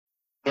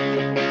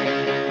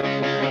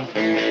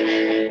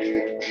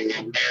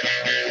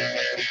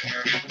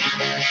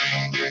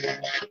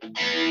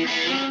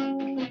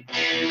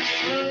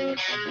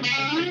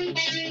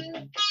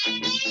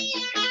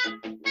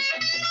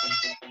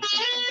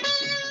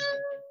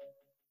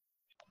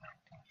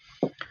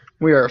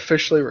We are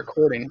officially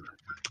recording.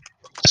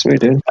 Sweet,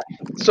 dude.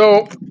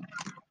 So,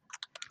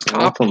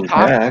 Welcome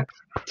back.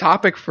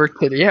 Topic for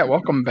today. Yeah,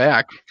 welcome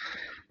back.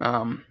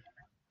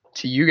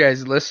 To you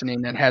guys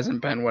listening, it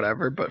hasn't been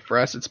whatever, but for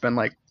us, it's been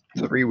like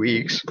 3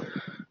 weeks.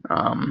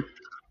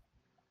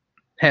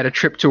 Had a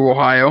trip to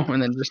Ohio,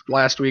 and then just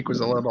last week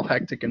was a little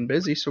hectic and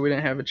busy, so we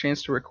didn't have a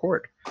chance to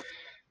record.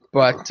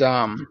 But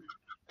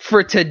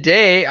for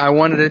today, I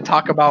wanted to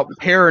talk about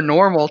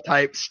paranormal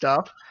type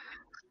stuff.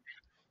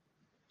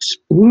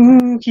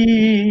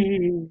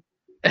 Spooky.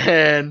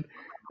 And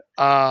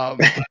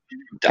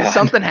because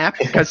something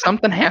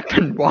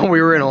happened while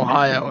we were in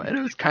Ohio, and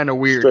it was kind of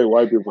weird. Straight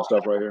white people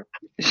stuff right here.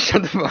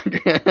 Shut the fuck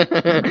up.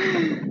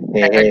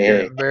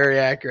 Accurate, very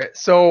accurate.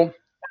 So,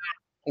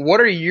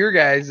 what are your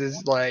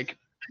guys' like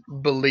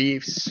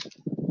beliefs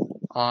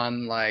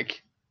on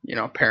like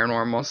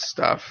paranormal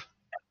stuff?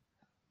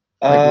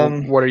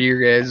 Like, what are your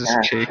guys'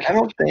 take? I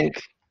don't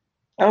think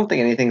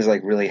anything's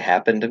like really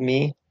happened to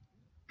me.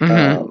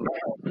 Mm-hmm.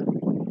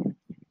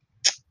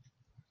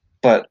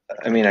 But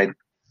I mean, I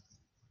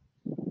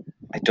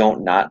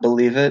don't not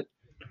believe it.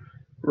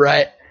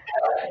 Right.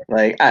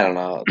 Like, I don't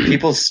know.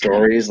 People's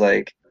stories,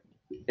 like,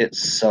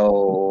 it's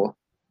so,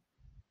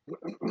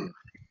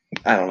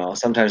 I don't know.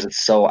 Sometimes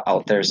it's so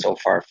out there, so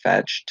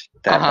far-fetched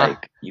that,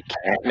 like, you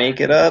can't make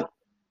it up.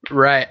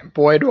 Right.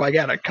 Boy, do I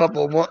got a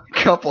couple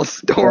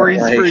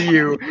stories for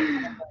you.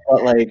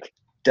 But, like,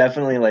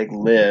 definitely, like,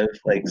 Liv,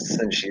 like,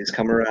 since she's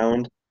come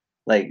around,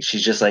 like,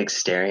 she's just, like,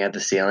 staring at the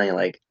ceiling and,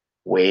 like,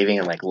 waving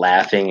and, like,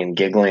 laughing and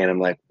giggling, and I'm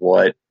like,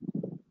 what?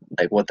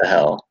 Like, what the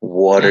hell?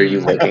 What are you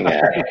looking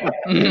at?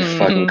 You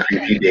fucking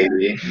creepy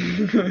baby.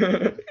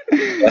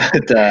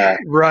 But,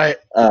 right.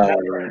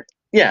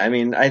 Yeah, I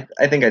mean, I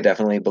think I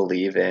definitely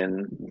believe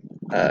in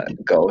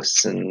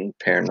ghosts and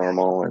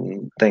paranormal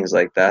and things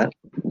like that.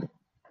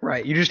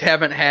 Right. You just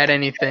haven't had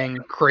anything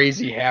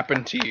crazy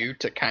happen to you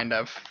to kind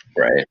of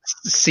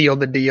seal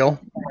the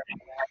deal.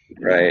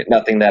 Right.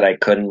 Nothing that I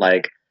couldn't,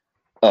 like,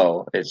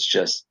 oh, it's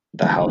just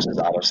the house is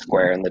out of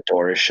square and the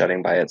door is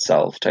shutting by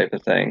itself type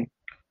of thing.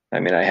 I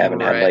mean, I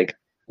haven't had, like,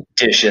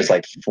 dishes,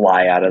 like,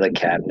 fly out of the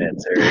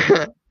cabinets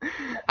or...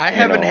 I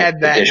haven't had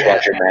that. The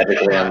dishwasher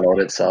magically unload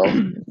itself.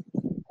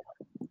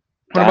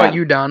 What about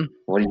you, Don?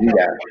 What do you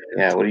got?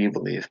 Yeah, what do you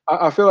believe?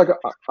 I feel like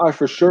I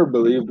for sure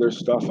believe there's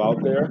stuff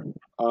out there.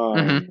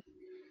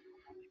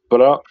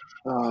 But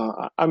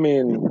I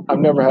mean, I've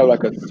never had,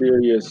 like, a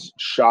serious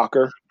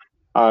shocker.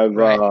 I've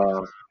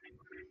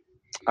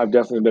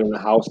definitely been in the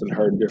house and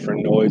heard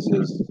different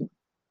noises,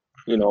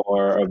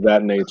 or of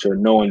that nature,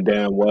 knowing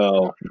damn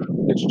well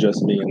it's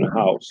just me in the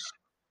house.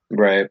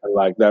 Right.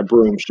 Like, that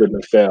broom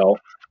shouldn't have fell,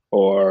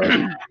 or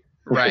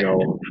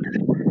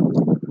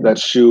that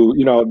shoe.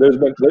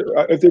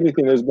 If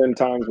anything, there's been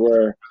times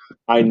where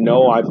I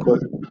know I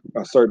put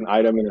a certain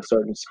item in a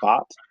certain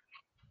spot,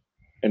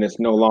 and it's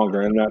no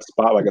longer in that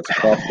spot, like it's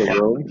across the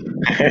room.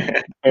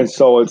 And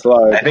so it's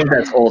like, I think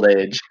that's old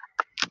age.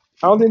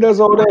 I don't think that's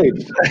old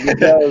age,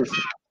 because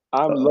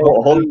I'm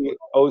low-key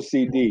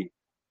OCD.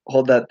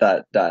 Hold that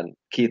thought, Don.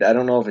 Keith, I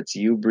don't know if it's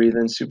you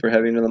breathing super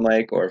heavy into the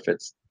mic or if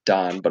it's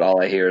Don, but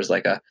all I hear is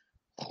like a...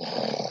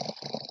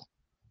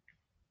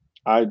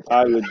 I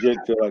legit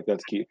feel like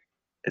that's Keith.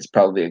 It's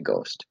probably a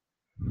ghost.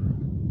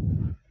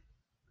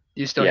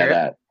 You still hear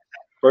that?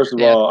 First of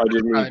all, I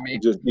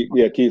just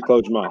need Keith,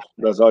 close your mouth.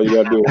 That's all you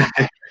gotta do.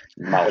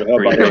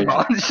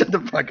 Shut the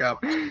fuck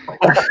up. All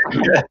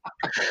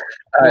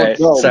right.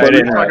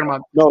 Sorry, no,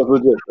 it's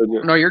legit.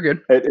 No, you're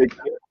good.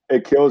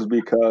 It kills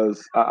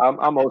because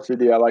I'm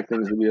OCD. I like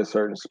things to be a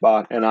certain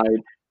spot, and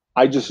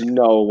I just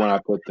know when I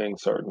put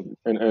things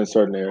in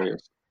certain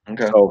areas.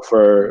 Okay. So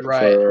for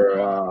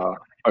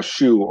a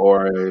shoe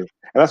and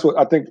that's what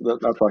I think.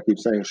 That's why I keep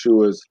saying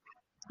shoe is,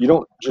 you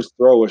don't just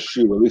throw a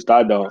shoe. At least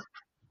I don't,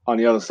 on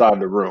the other side of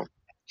the room.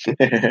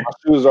 My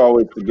shoes are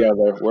always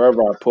together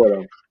wherever I put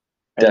them.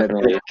 And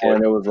definitely. at this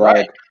point, it was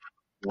like,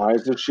 why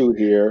is the shoe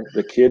here?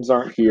 The kids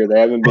aren't here. They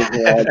haven't been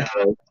here all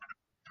day.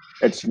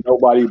 It's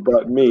nobody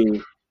but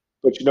me.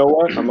 But you know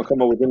what? I'm gonna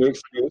come up with any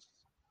excuse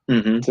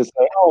to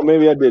say, oh,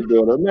 maybe I did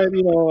do it, or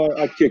maybe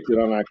I kicked it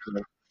on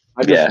accident.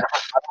 I don't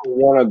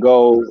want to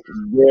go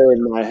there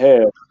in my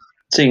head.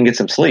 So you can get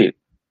some sleep.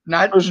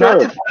 Not to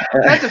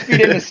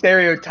feed into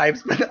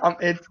stereotypes, but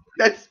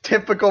that's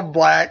typical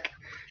black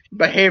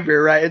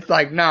behavior, right? It's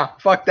like, nah,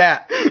 fuck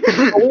that. We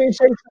ain't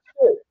chasing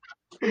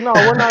shit. No,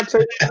 we're not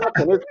chasing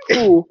nothing. It's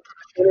cool.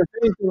 And if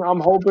anything, I'm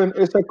hoping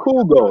it's a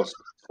cool ghost.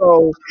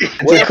 So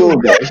it's a cool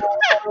ghost.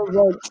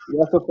 Like,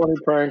 that's a funny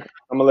prank.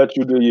 I'm gonna let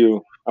you do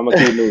you. I'm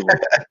gonna keep moving.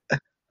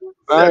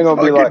 I ain't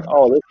gonna be like,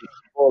 oh, this is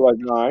cool. Like,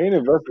 nah, I ain't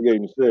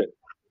investigating shit.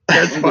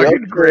 That's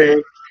fucking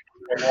great.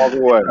 And walk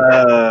away.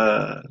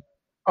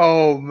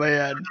 Oh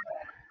man.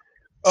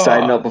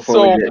 Side note before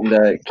we get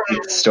into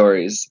Keith's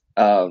stories,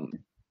 are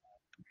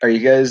you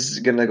guys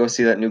gonna go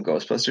see that new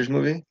Ghostbusters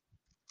movie?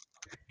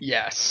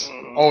 Yes.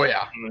 Oh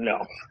yeah.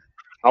 No.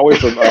 I wait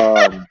for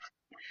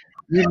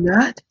You're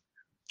not?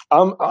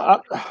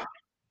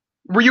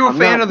 Were you a I'm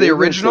fan not of the big into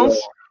originals?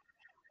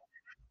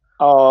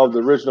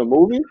 the original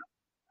movie.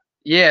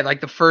 Yeah,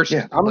 like the first,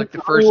 Yeah. How many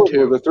first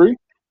two. was it? 3?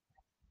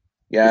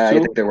 Yeah, I Two?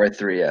 think there were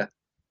 3, yeah.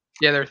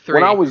 Yeah, they're 3.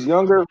 When I was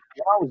younger,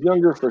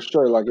 for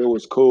sure, like it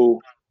was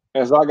cool.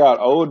 As I got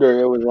older,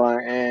 it was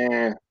like,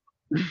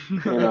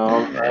 you know.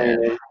 Oh, I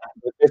man. mean,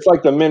 it's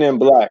like the Men in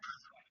Black.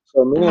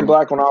 So Men in Mhm.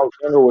 Black when I was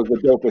younger was the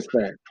dopest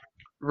thing.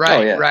 Right,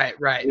 Oh, yeah.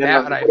 right. And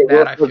then That I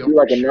would feel be for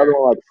like another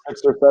sure. one like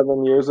 6 or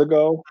 7 years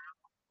ago,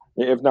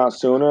 if not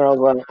sooner. I was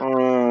like,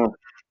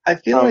 I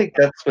feel um, like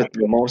that's with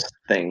most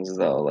things,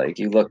 though. Like,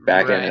 you look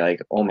back and you're Right,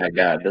 like, oh my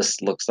God,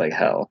 this looks like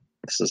hell.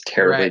 This is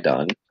terribly right,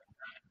 done.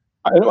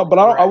 I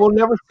right. will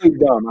never say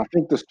dumb. I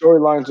think the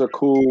storylines are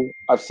cool.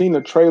 I've seen the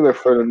trailer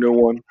for the new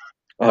one.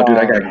 Oh, dude,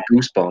 I got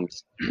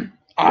goosebumps. You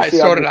see,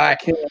 So did I I.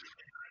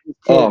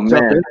 Oh, can't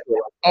jump man. into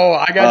it. Oh,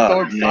 I got Oh,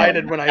 so man.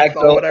 excited when I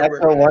saw whatever.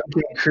 Echo one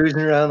came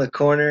cruising around the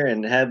corner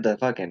and had the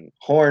fucking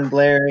horn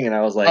blaring, and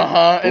I was like,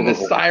 And the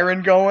oh,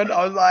 siren going.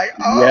 I was like,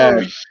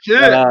 yes. oh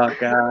shit. Oh,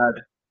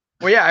 God.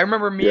 Well, yeah, I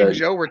remember me Yeah, and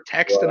Joe were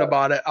texting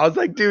about it. I was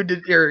like,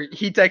 dude, or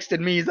he texted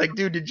me. He's like,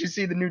 dude, did you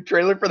see the new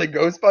trailer for the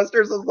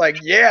Ghostbusters? I was like,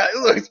 yeah, it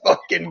looks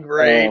fucking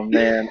great. Oh,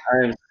 man.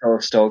 I am so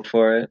stoked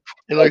for it.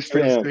 It looks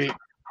pretty damn. sweet.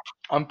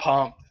 I'm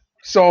pumped.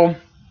 So,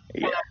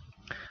 Yeah.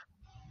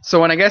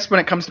 when I guess when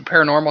it comes to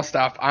paranormal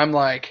stuff, I'm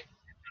like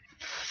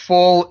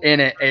full in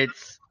it.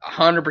 It's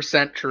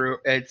 100% true.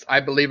 I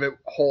believe it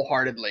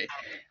wholeheartedly.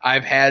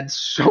 I've had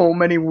so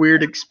many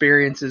weird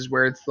experiences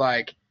where it's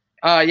like,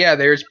 yeah,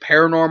 there's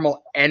paranormal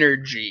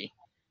energy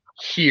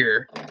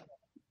here,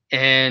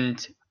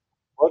 and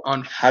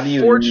How do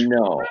you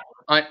know?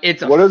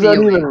 it's a What does that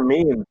feeling. even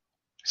mean?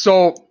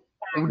 So,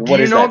 What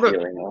is that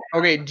feeling, though?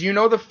 okay? Do you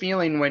know the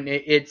feeling when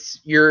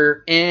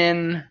you're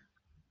in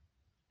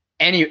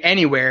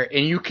anywhere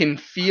and you can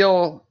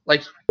feel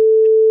like,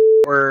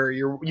 or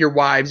your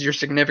wives, your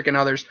significant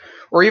others,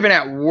 or even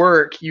at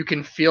work, you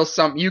can feel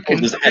something. You We'll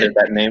can just edit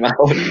that name out.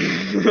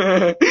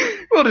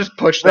 we'll just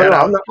push No, that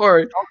out. I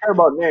don't care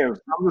about names.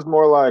 I'm just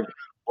more like,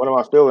 what am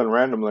I feeling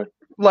randomly?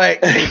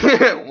 Like,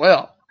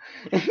 well,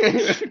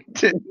 is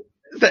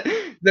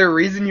there a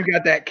reason you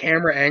got that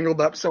camera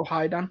angled up so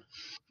high, Don?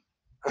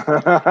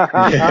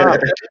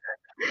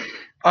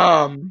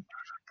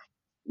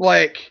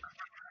 Like,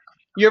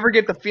 you ever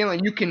get the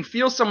feeling you can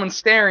feel someone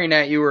staring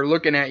at you or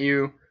looking at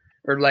you,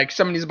 or like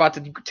somebody's about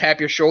to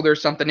tap your shoulder or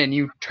something, and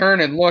you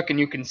turn and look and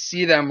you can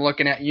see them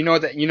looking at you. Know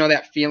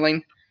that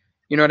feeling.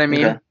 You know what I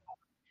mean? Okay.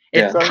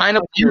 It's Yeah. kind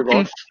of, you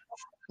can,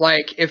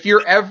 like, if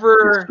you're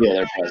ever Feel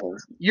their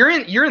presence. you're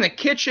in the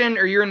kitchen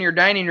or you're in your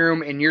dining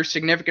room and your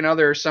significant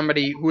other or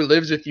somebody who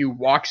lives with you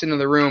walks into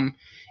the room,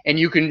 and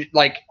you can,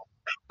 like,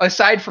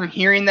 aside from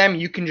hearing them,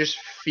 you can just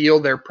feel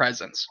their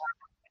presence.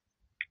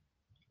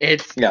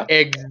 It's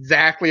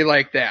exactly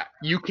like that.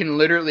 You can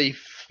literally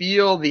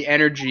feel the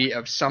energy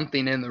of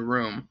something in the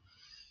room.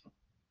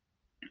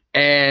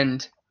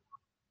 And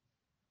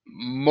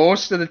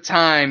most of the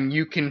time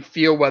you can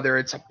feel whether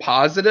it's a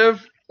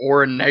positive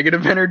or a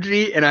negative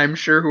energy, and I'm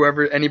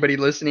sure anybody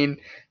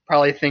listening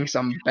probably thinks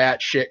I'm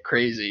batshit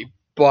crazy,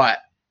 but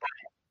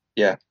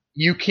yeah,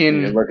 you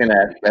can. You're looking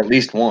at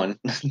least one.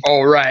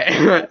 Oh,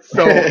 right.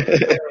 So,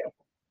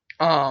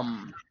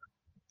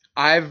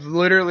 I've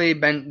literally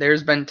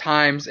there's been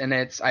times, and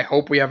I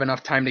hope we have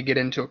enough time to get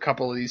into a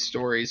couple of these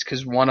stories,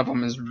 because one of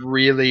them is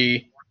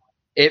really,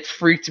 it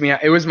freaked me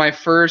out. It was my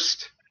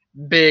first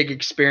big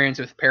experience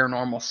with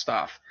paranormal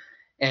stuff,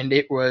 and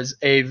it was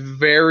a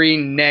very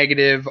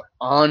negative,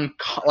 Don,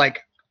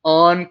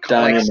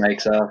 your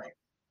mic's off.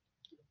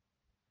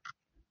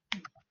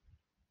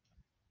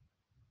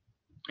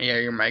 Yeah,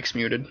 your mic's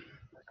muted.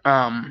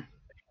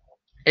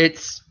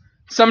 It's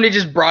somebody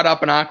just brought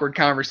up an awkward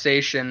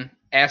conversation,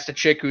 asked a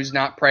chick who's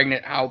not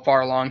pregnant how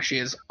far along she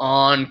is,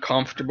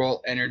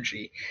 uncomfortable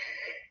energy.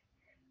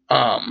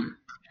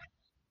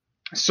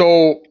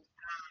 So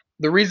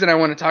the reason I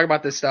want to talk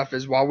about this stuff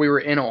is while we were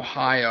in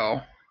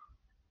Ohio,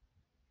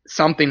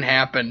 something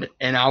happened,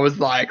 and I was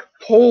like,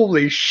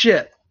 holy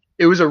shit.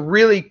 It was a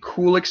really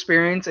cool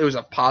experience. It was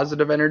a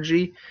positive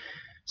energy,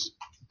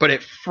 but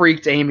it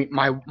freaked Amy,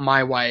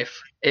 my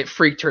wife, it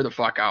freaked her the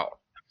fuck out.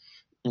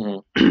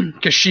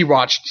 Because she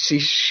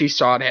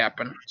saw it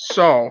happen.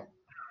 So,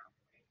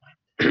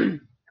 Don,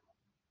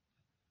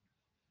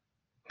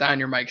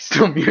 your mic's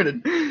still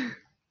muted.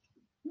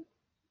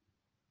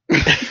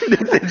 This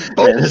is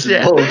bullshit. This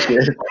is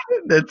bullshit.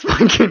 That's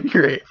fucking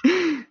great.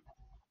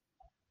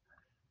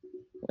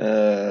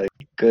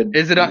 Good.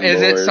 Is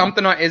it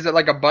something on? Is it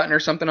like a button or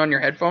something on your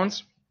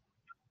headphones?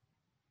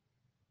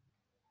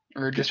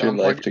 Or just get your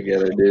life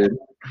together, dude.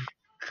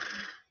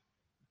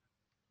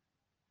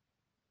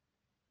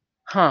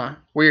 Huh?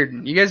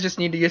 Weird. You guys just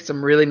need to get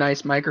some really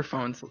nice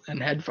microphones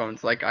and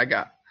headphones, like I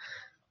got.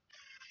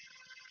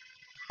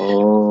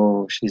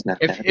 Oh, she's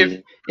not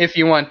happy. If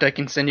you want, I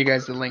can send you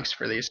guys the links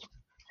for these.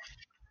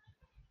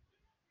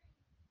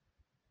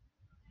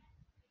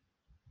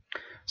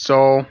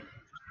 So,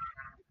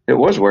 It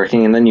was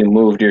working, and then you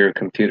moved your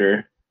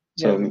computer,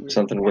 so Yeah,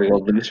 something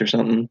wiggled loose or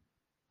something.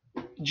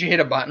 Did you hit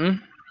a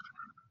button?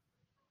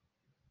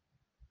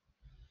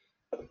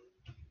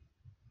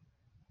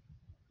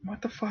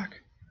 What the fuck?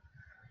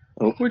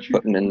 Oh,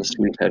 putting in the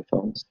sweet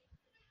headphones.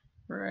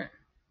 Right.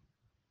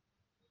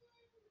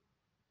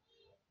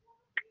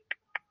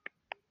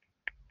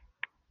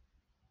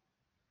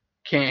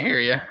 Can't hear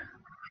you.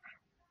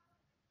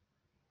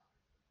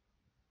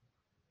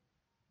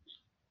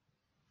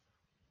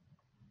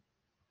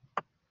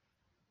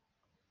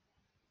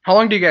 How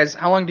long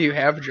do you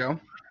have, Joe?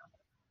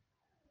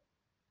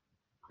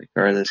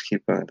 Regardless,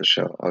 keep going with the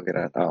show. I'll get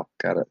it. Oh,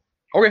 got it.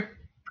 Okay.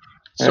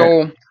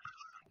 So,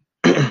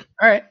 all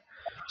right.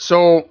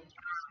 So,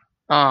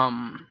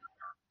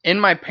 in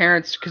my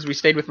parents, because we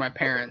stayed with my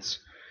parents,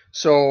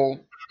 so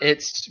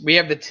they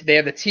have the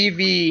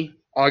TV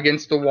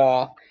against the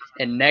wall,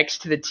 and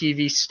next to the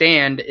TV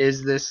stand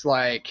is this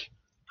like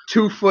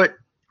 2-foot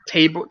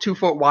table,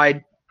 2-foot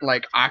wide,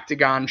 like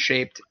octagon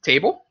shaped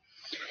table,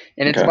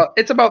 and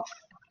it's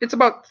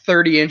about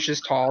 30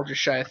 inches tall,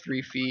 just shy of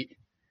 3 feet,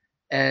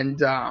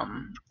 and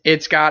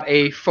it's got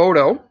a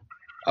photo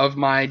of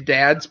my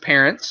dad's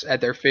parents at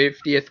their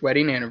 50th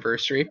wedding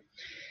anniversary.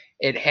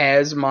 It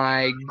has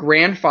my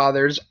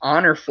grandfather's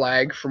honor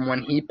flag from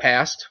when he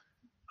passed.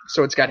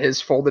 So it's got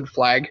his folded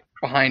flag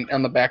behind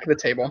on the back of the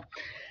table.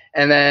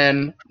 And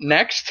then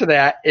next to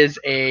that is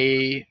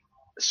a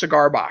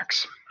cigar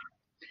box.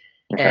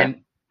 Okay.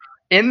 And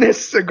in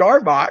this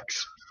cigar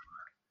box,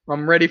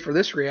 I'm ready for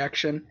this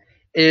reaction,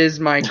 is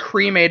my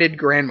cremated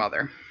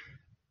grandmother.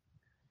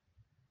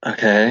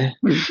 Okay.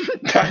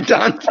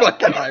 Don's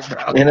fucking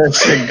eyebrows. In a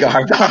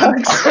cigar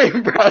box?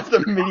 Eyebrows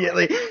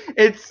immediately.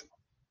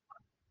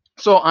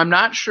 So I'm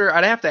not sure.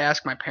 I'd have to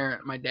ask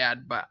my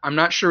dad, but I'm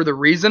not sure the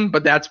reason.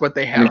 But that's what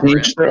they have. To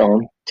each their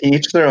own. To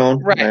each their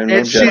own.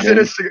 Right. She's in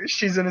a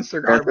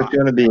cigar box. That's what you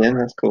want to be in.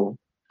 That's cool.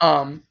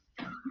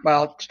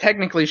 Well,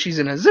 technically, she's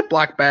in a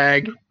Ziploc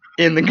bag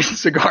in the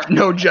cigar.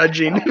 No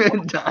judging.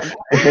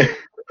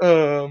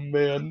 Oh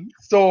man.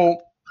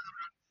 So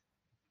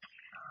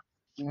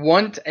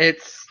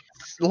it's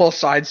a little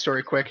side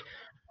story, quick.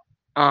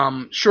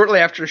 Shortly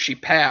after she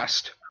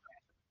passed,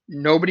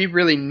 nobody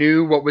really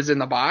knew what was in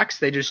the box.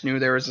 They just knew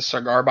there was a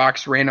cigar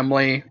box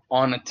randomly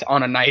on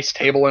a nice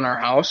table in our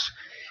house.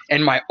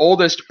 And my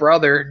oldest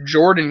brother,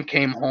 Jordan,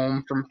 came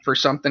home for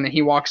something, and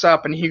he walks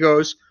up and he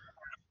goes,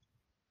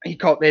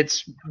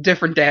 it's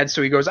different dads.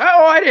 So he goes, "Oh,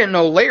 I didn't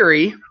know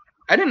Larry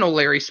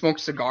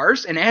smoked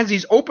cigars." And as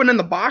he's opening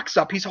the box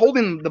up, he's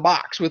holding the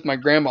box with my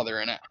grandmother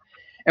in it.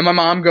 And my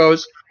mom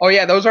goes, "Oh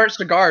yeah, those aren't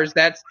cigars.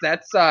 That's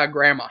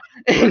grandma."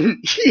 And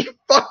he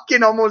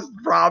fucking almost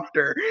dropped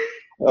her.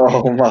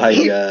 Oh my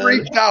God. He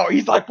freaked out.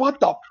 He's like, "What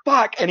the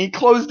fuck?" And he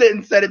closed it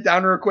and set it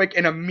down real quick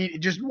and immediately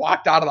just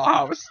walked out of the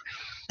house.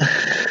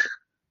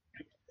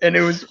 And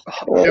it was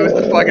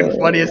the fucking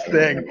funniest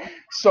thing.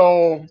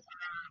 So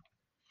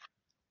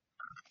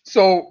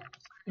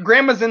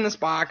grandma's in this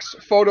box,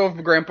 photo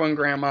of grandpa and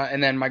grandma,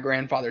 and then my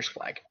grandfather's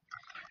flag.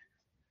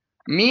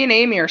 Me and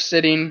Amy are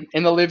sitting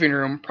in the living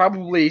room,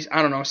 probably,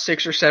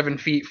 6 or 7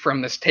 feet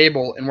from this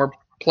table, and we're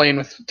playing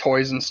with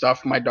toys and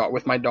stuff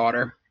with my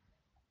daughter.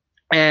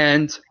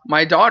 And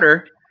my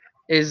daughter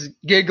is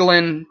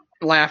giggling,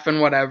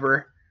 laughing,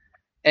 whatever,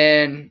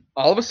 and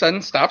all of a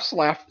sudden stops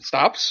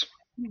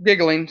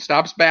giggling,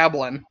 stops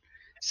babbling,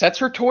 sets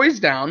her toys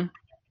down,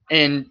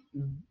 and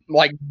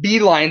like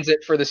beelines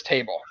it for this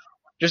table,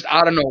 just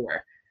out of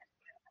nowhere.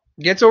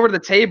 Gets over to the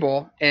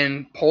table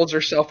and pulls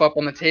herself up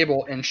on the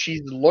table, and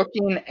she's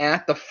looking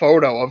at the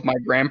photo of my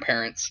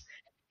grandparents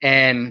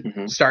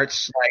and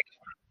starts like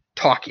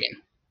talking,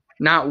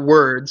 not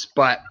words,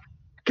 but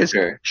because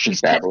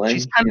she's 10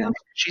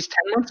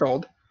 months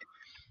old,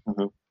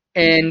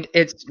 and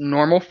it's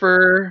normal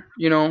for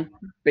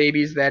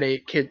babies that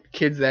age,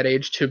 kids that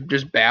age to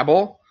just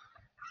babble.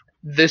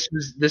 This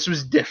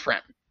was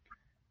different.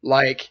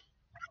 Like,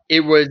 it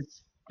was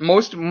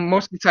most of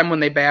the time when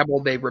they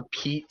babble, they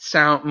repeat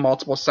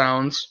multiple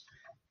sounds,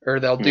 or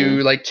they'll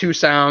do like 2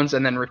 sounds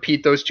and then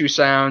repeat those 2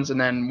 sounds and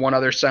then one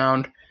other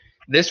sound.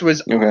 This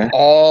was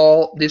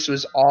all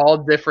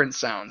different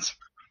sounds.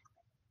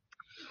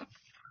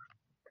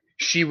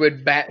 She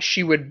would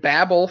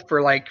babble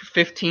for like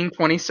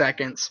 15-20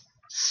 seconds,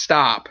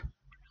 stop,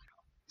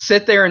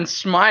 sit there and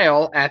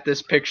smile at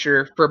this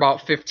picture for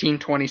about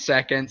 15-20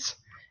 seconds,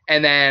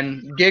 and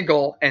then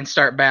giggle and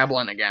start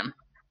babbling again.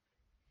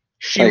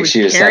 She was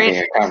having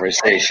a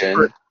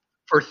conversation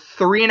for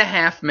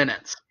 3.5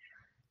 minutes.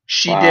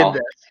 She did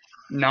this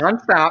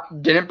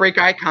nonstop, didn't break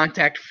eye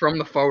contact from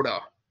the photo.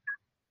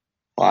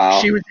 Wow.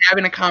 She was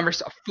having a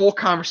full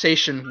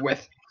conversation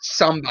with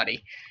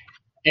somebody.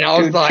 And I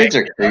was kids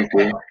are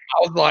creepy. I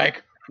was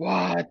like,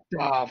 what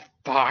the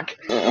fuck?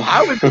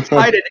 I was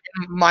excited,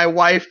 and my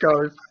wife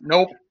goes,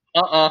 "Nope,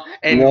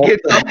 and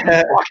gets up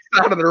and walks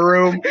out of the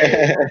room.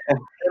 And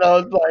I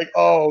was like,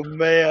 oh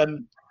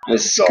man.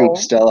 Just scoop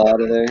Stella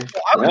out of there.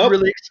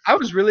 I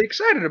was really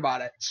excited about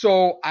it.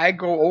 So I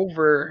go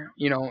over,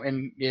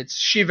 and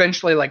she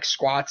eventually like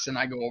squats, and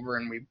I go over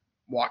and we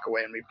walk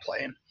away and we'd play.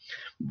 And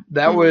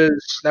that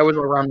was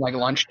around like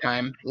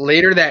lunchtime.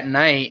 Later that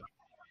night,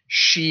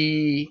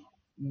 she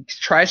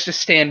tries to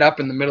stand up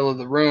in the middle of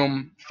the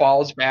room,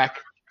 falls back,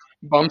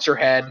 bumps her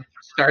head,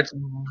 starts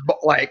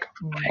like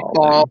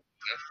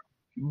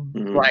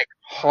like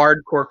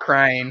hardcore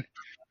crying,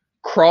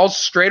 crawls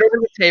straight over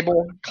the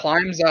table,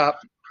 climbs up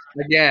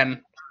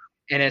again,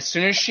 and as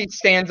soon as she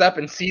stands up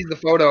and sees the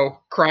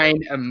photo,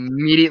 crying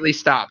immediately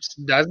stops.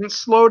 Doesn't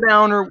slow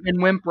down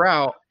and whimper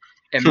out,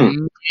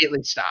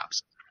 immediately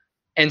stops.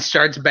 And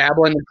starts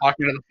babbling and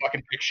talking to the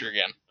fucking picture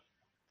again.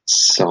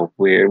 So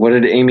weird. What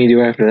did Amy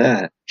do after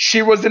that?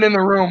 She wasn't in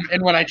the room,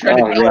 and when I tried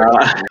to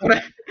tell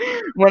her,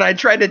 when I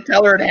tried to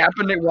tell her it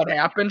happened, what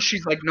happened,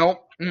 she's like,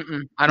 "Nope,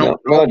 I don't."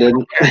 No, I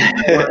didn't.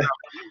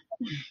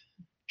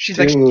 She's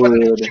like, she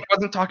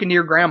wasn't talking to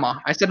your grandma.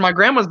 I said, my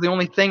grandma's the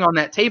only thing on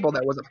that table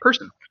that was a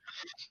person.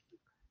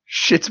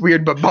 Shit's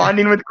weird, but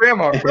bonding with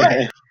grandma,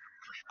 right?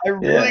 I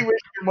really wish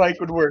your mic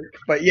would work,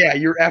 but yeah,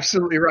 you're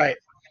absolutely right.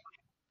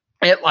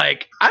 I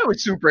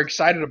was super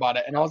excited about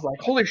it, and I was like,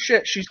 holy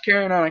shit, she's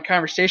carrying on a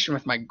conversation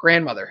with my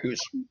grandmother,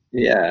 who's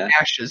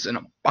ashes in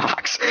a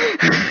box. What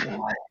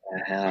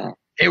the hell?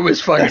 It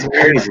was fucking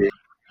crazy.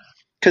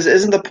 Because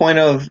isn't the point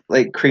of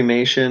like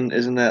cremation?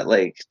 Isn't that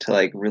like to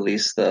like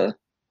release the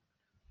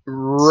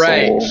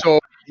soul? So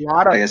a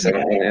lot of I guess I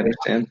don't really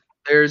understand.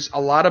 There's a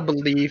lot of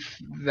belief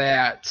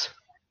that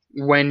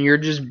when you're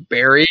just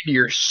buried,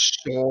 your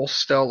soul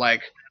still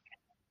like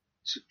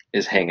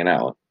is hanging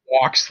out,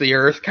 walks the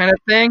earth, kind of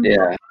thing.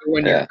 Yeah.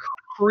 When you're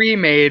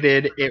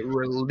cremated, it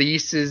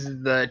releases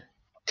the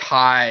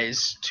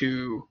ties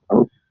to.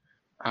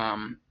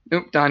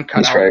 Don cut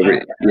he's out.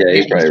 Probably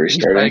he's probably restarting.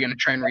 He's probably going to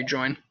try and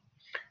rejoin.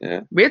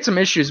 Yeah. We had some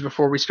issues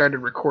before we started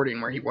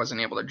recording where he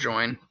wasn't able to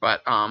join,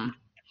 but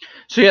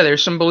so yeah,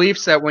 there's some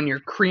beliefs that when you're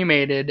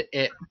cremated,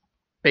 it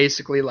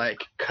basically like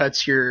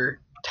cuts your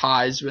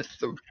ties with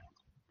the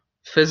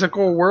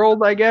physical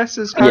world, I guess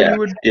is how you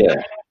would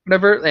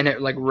whatever, and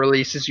it like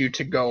releases you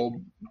to go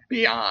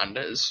beyond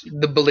is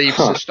the belief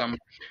system.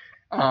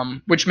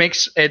 Which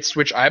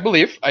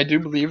I do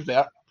believe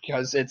that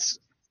because it's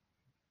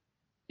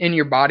in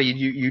your body,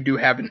 you do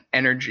have an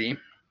energy.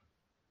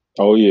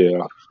 Oh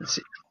yeah. Let's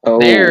see. Oh,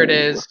 there it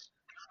is.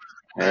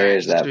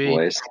 There's that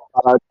voice.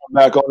 I come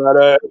back on that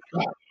ass.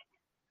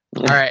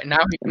 All right, now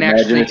he can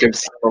imaginative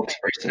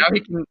spokesperson. Now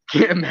he can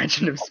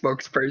imaginative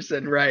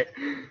spokesperson, right?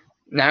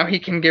 Now he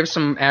can give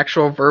some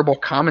actual verbal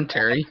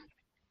commentary.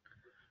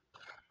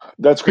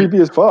 That's creepy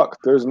as fuck.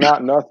 There's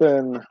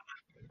nothing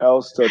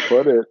else to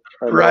put it.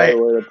 Right.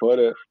 Another way to put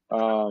it.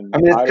 I mean,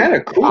 it's kind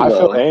of cool. I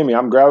feel Amy.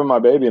 I'm grabbing my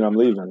baby and I'm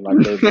leaving. Like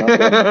there's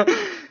nothing.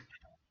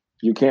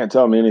 You can't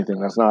tell me anything.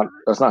 That's not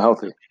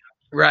healthy.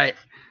 Right.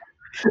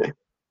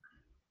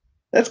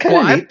 That's kind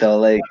of neat, though.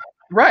 Like,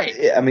 right.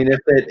 I mean,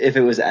 if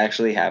it was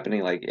actually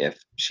happening, like if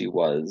she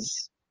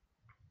was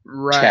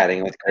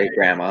chatting with great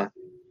grandma,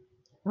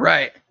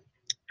 right?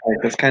 Like,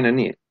 that's kind of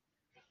neat.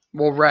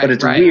 Well, right. But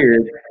it's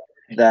weird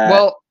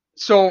that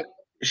so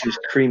she's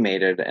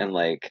cremated and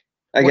like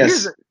I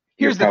guess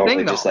here's the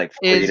thing, though, just like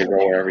free to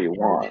go wherever you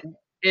want.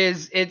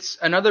 It's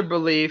another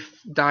belief,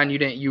 Don. You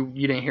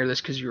didn't hear this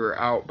because you were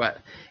out, but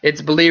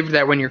it's believed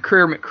that when you're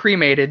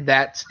cremated,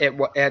 that's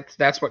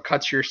what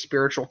cuts your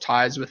spiritual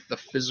ties with the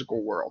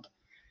physical world,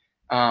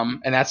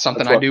 and that's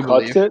something I do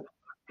believe.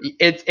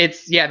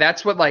 It's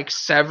that's what like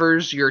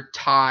severs your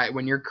tie.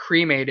 When you're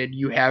cremated,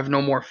 you have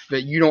no more.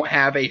 You don't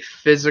have a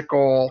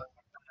physical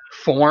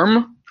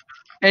form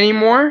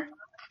anymore,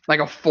 like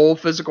a full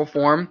physical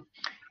form,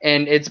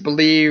 and it's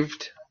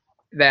believed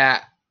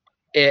that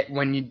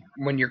when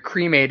you're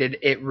cremated,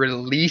 it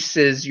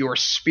releases your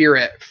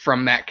spirit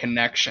from that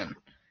connection.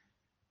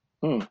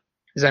 Does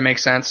that make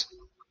sense?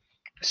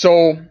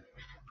 So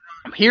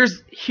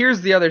here's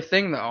the other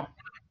thing, though.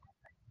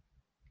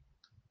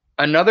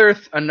 Another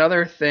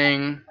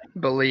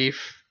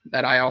belief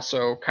that I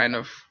also kind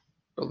of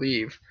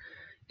believe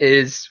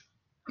is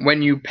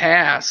when you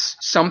pass,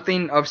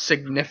 something of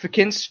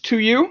significance to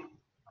you,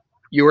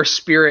 your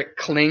spirit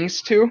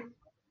clings to,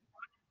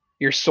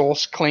 your soul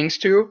clings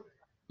to.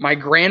 My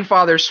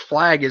grandfather's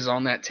flag is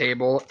on that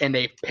table, and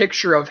a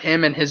picture of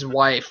him and his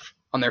wife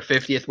on their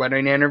 50th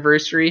wedding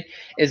anniversary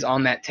is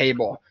on that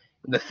table.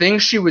 The thing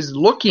she was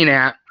looking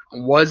at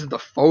was the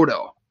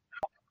photo.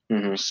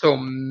 Mm-hmm. So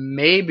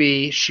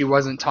maybe she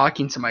wasn't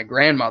talking to my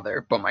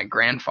grandmother, but my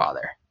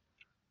grandfather.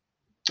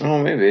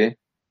 Oh, maybe.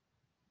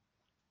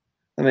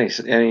 That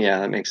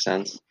makes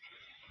sense.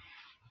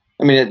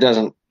 I mean, it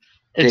doesn't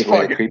take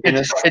away the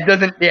creepiness. It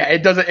doesn't. Yeah,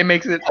 it doesn't. It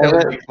makes it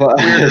weirder, but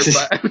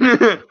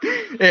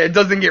it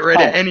doesn't get rid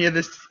of any of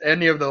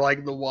the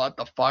like the what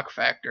the fuck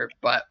factor.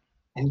 But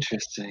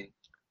interesting.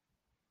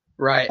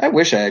 Right. I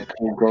wish I had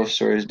cool ghost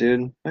stories,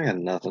 dude. I got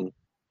nothing.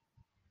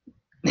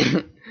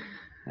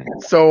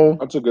 So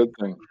that's a good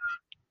thing.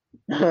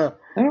 I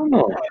don't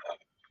know.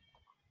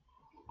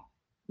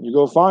 You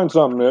go find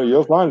something there,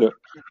 you'll find it.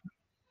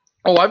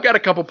 Oh, I've got a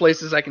couple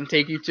places I can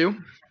take you to.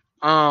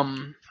 Whoa,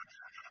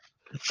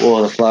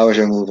 the flowers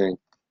are moving.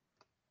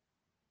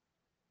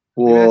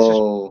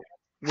 Whoa.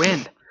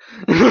 Wind.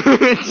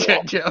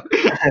 Joe,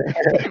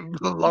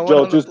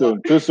 Joe,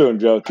 too soon,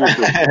 Joe, too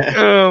soon.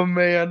 Oh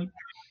man.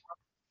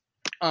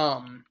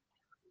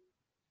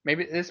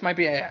 Maybe this might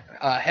be a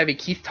heavy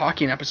Keith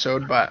talking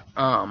episode, but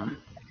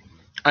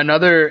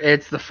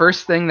it's the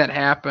first thing that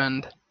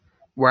happened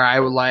where I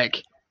would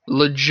like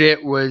legit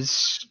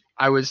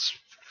I was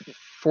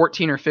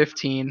 14 or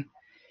 15,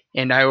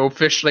 and I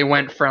officially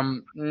went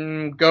from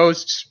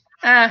ghosts,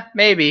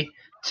 maybe,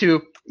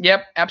 to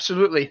yep,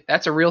 absolutely,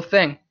 that's a real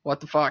thing. What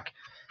the fuck?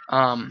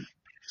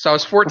 So I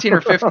was 14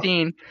 or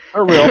 15.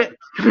 They're real.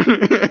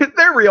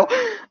 They're real.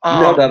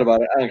 No doubt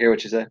about it. I don't care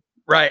what you say.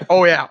 Right.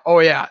 Oh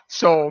yeah.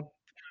 So,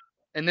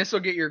 and this will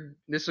get your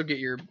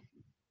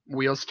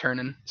wheels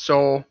turning.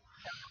 So,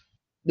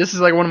 this is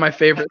like one of my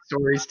favorite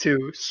stories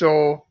too.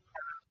 So,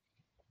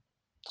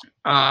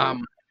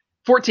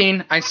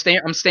 14. I'm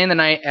staying the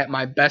night at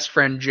my best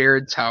friend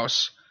Jared's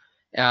house.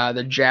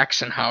 The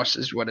Jackson house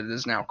is what it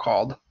is now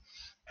called.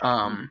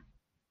 And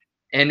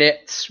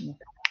it's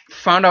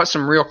found out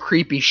some real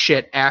creepy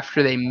shit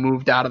after they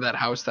moved out of that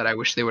house that I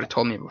wish they would have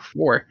told me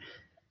before.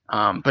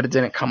 But it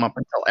didn't come up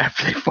until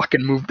after they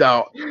fucking moved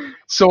out.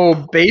 So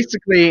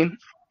basically,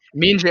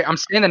 me and Jay, I'm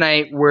staying the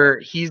night where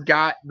he's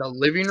got the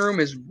living room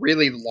is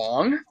really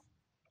long.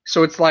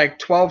 So it's like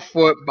 12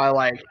 foot by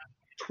like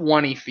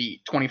 20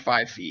 feet,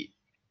 25 feet.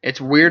 It's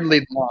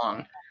weirdly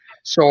long.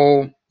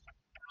 So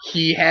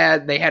they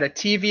had a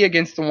TV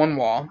against the one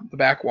wall, the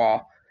back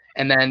wall,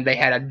 and then they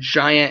had a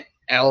giant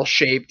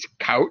L-shaped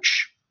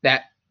couch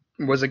that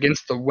was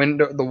against the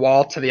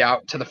wall to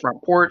the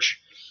front porch,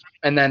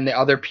 and then the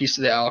other piece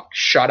of the L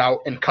shut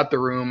out and cut the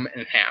room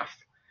in half.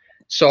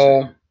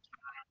 So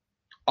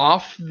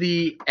off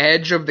the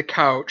edge of the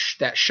couch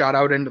that shot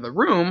out into the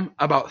room,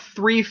 about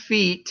 3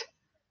 feet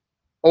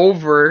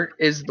over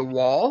is the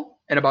wall,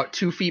 and about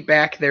 2 feet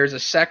back there's a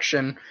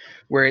section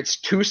where it's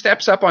 2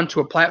 steps up onto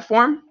a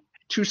platform,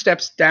 2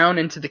 steps down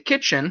into the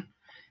kitchen,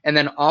 and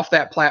then off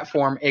that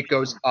platform it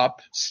goes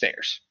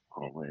upstairs.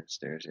 All the way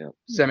upstairs, yeah.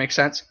 Does that make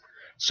sense?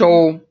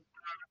 So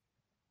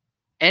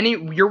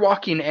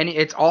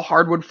it's all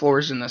hardwood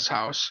floors in this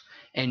house,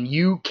 and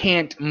you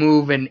can't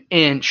move an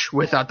inch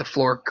without the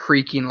floor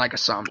creaking like a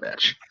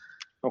sumbitch.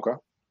 Okay.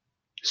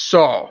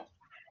 So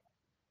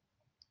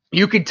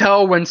you could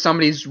tell when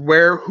somebody's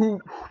where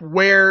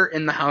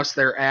in the house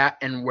they're at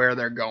and where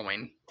they're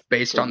going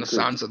based on the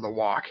sounds of the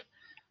walk,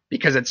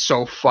 because it's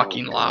so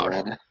fucking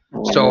loud.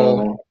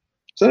 So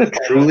is that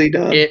truly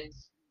done?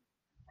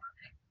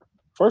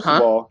 First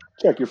of all,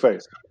 check your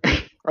face.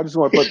 I just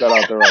want to put that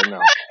out there right now.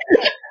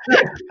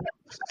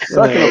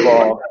 Second of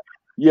all,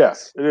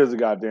 yes, it is a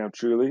goddamn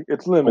truly.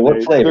 It's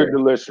lemonade. They're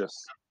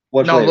delicious.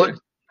 What flavor?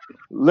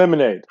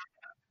 Lemonade.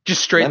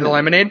 Just straight the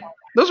lemonade.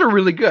 Those are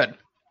really good.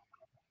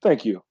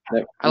 Thank you.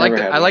 I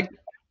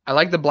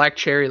like the black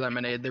cherry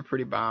lemonade. They're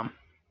pretty bomb.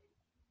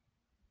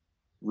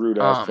 Rude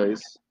ass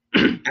face.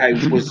 I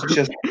was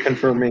just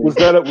confirming. Was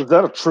that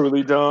a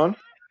truly done?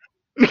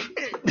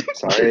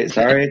 Sorry,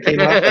 it came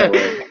out that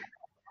way.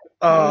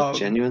 I was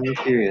genuinely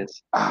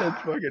curious.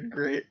 That's fucking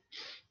great.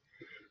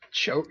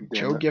 Joe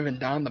giving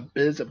Don the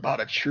biz about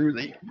a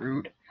truly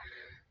rude.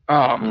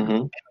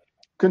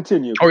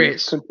 Continue. Okay.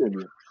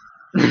 Continue.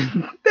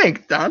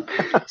 Thanks, Don.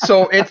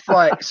 So it's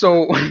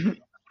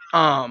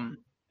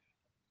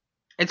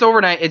it's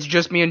overnight. It's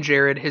just me and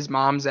Jared. His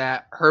mom's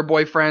at her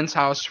boyfriend's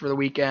house for the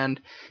weekend,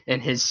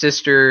 and his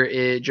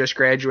sister just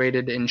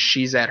graduated, and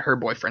she's at her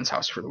boyfriend's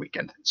house for the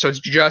weekend. So it's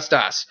just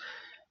us.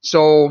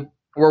 So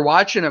we're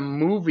watching a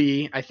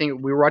movie. I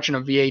think we were watching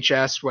a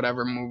VHS,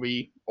 whatever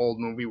old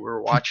movie we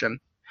were watching.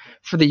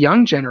 For the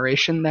young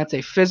generation, that's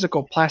a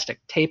physical plastic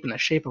tape in the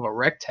shape of a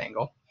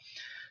rectangle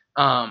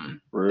that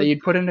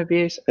you'd put in a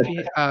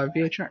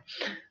VHR.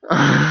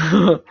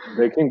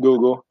 They can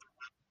Google.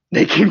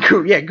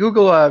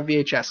 Google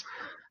VHS.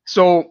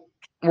 So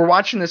we're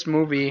watching this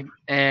movie,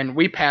 and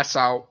we pass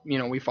out.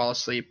 We fall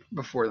asleep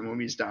before the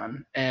movie's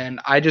done. And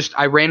I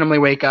randomly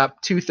wake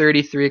up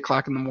 2:30, 3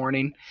 o'clock in the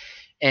morning,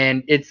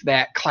 and it's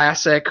that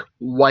classic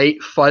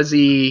white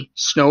fuzzy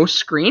snow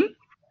screen.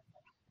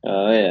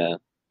 Oh, yeah.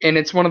 And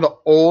it's one of the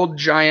old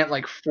giant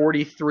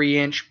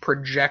 43-inch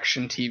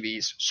projection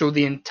TVs. So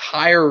the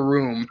entire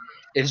room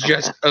is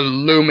just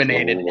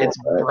illuminated. It's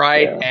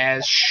bright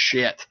as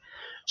shit.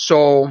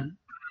 So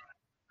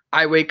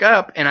I wake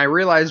up and I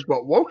realize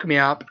what woke me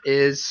up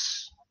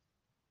is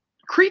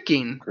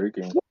creaking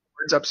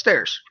floors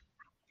upstairs.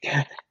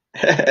 And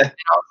I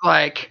was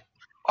like,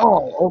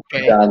 oh,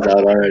 okay. Don's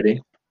out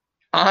already.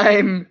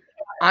 I'm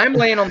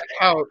laying on the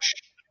couch,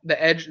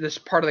 the edge, this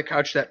part of the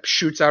couch that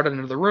shoots out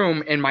into the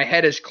room, and my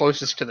head is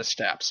closest to the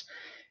steps.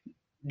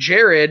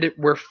 Jared,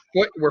 we're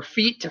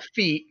feet to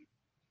feet,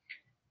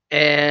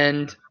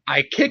 and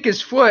I kick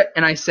his foot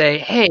and I say,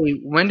 "Hey,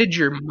 when did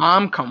your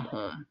mom come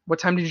home? What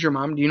time did your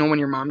mom? Do you know when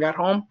your mom got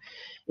home?"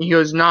 And he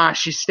goes, "Nah,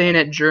 she's staying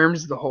at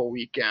Germ's the whole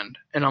weekend."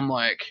 And I'm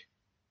like,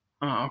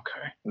 "Oh,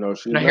 okay." No,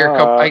 she's not. I hear a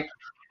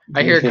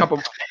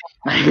couple.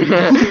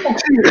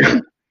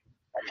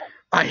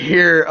 I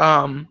hear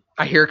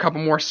I hear a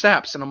couple more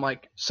steps, and I'm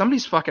like,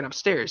 somebody's fucking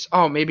upstairs.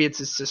 Oh, maybe it's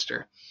his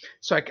sister.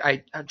 So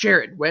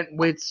Jared,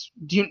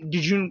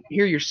 did you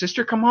hear your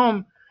sister come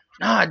home?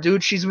 Nah,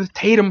 dude, she's with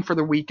Tatum for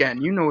the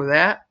weekend. You know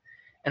that.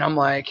 And I'm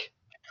like,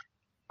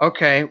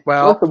 okay,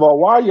 well. First of all,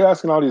 why are you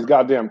asking all these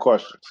goddamn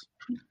questions?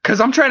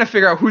 Because I'm trying to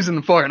figure out who's in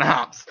the fucking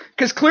house.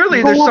 Because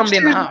clearly there's somebody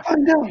in the house.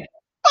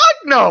 Fuck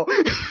no.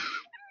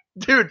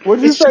 Dude.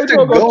 What'd you say,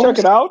 Joe? Go check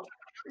it out?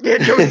 Yeah,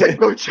 Joe said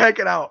go check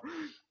it out.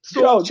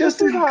 So Yo,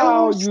 this is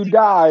how you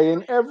die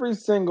in every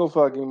single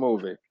fucking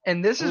movie.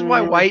 And this is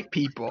why white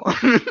people.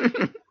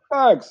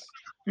 Facts.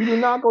 You do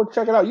not go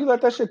check it out. You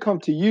let that shit come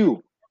to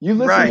you. You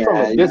listen from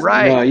a distance.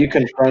 Right. No, you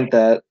confront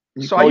that.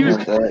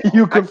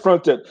 You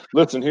confront it.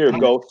 Listen here,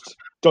 ghost.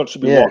 Don't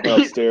you be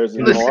walking upstairs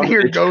anymore. Listen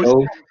here, ghost.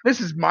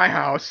 This is my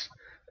house.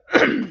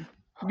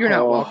 You're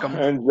not welcome.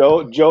 And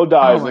Joe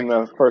dies in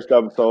the first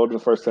episode, in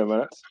the first 10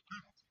 minutes.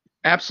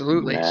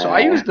 Absolutely. Nah. So I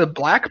used the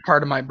black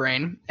part of my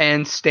brain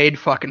and stayed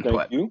fucking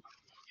put. Thank you.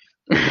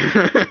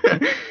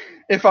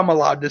 If I'm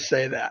allowed to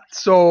say that.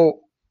 So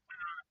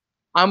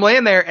I'm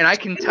laying there, and I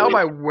can tell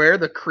by where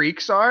the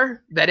creaks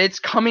are that it's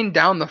coming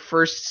down the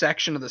first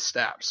section of the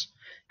steps.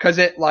 Because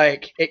it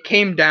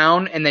came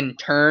down and then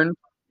turned,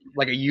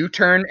 like a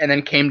U-turn, and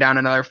then came down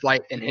another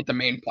flight and hit the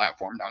main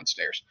platform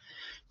downstairs.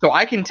 So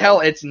I can tell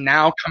it's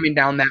now coming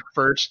down that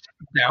first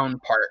down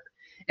part.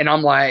 And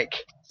I'm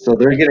like... So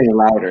they're getting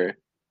louder.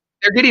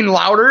 They're getting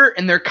louder,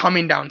 and they're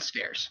coming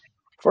downstairs.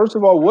 First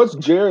of all, what's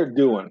Jared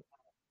doing?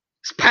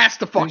 He's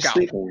passed the fuck out.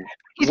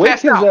 He's Wake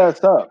his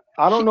ass up.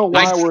 I don't know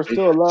why we're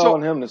still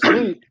allowing him to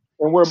sleep,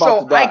 and we're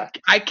about to die.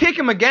 I kick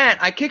him again.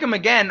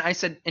 I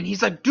said, and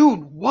he's like,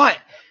 dude, what?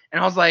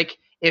 And I was like,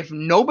 if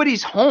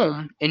nobody's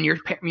home and your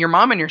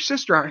mom and your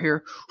sister aren't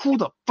here, who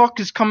the fuck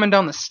is coming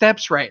down the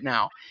steps right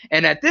now?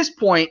 And at this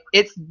point,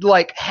 it's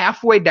like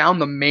halfway down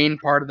the main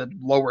part of the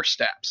lower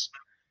steps.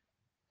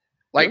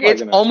 Like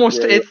it's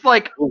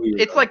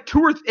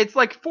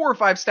like 4 or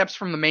 5 steps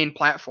from the main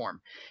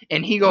platform.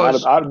 And he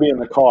goes, I'd be in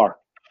the car.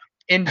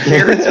 And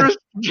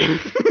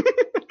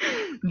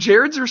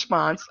Jared's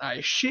response,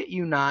 I shit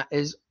you not,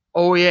 is,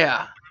 oh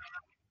yeah,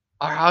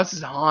 our house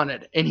is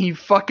haunted. And he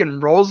fucking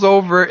rolls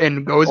over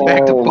and goes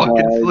back to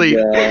fucking sleep.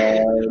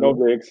 No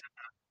bigs.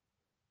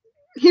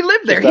 He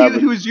lived there.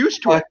 He was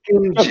used to it.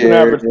 Just an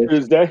average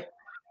Tuesday.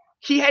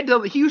 He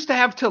used to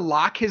have to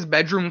lock his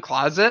bedroom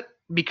closet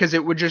because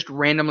it would just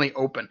randomly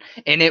open.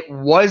 And it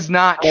was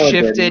not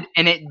shifted,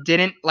 and it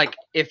didn't, like,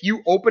 if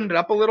you opened it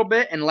up a little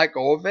bit and let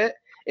go of it,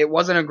 it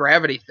wasn't a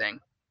gravity thing.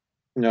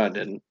 No, it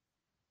didn't.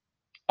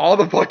 All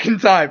the fucking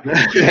time.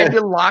 He had to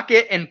lock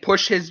it and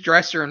push his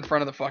dresser in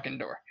front of the fucking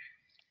door.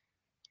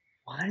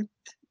 What?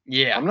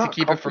 Yeah, to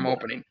keep it from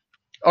opening.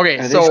 Okay,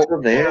 Are they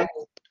still there?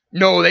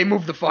 No, they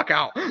moved the fuck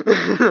out.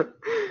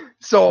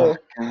 So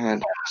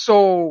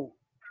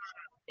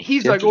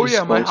he's like, oh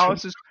yeah, my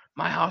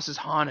house is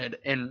haunted,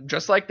 and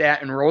just like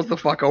that, and rolls the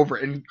fuck over,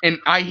 and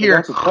I hear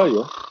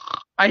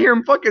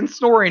him fucking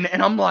snoring,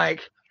 and I'm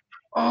like,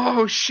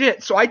 oh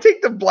shit. So I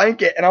take the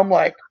blanket and I'm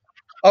like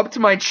up to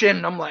my chin,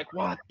 and I'm like,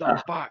 what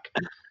the fuck?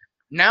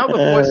 Now the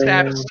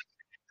footsteps,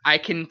 I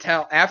can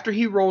tell after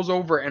he rolls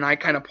over and I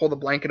kind of pull the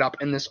blanket up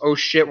and this oh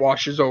shit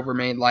washes over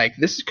me, like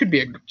this could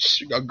be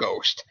a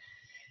ghost.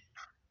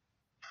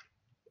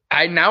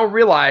 I now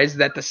realize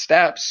that the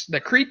steps, the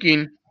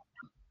creaking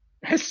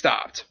has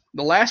stopped.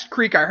 The last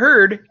creak I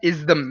heard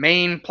is the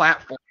main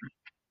platform.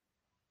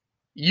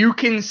 You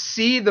can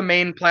see the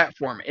main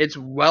platform. It's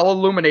well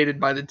illuminated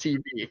by the TV.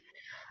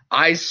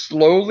 I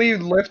slowly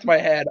lift my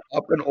head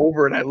up and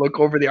over, and I look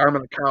over the arm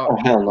of the couch. Oh,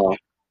 hell no.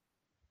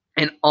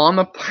 And on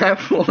the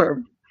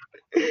platform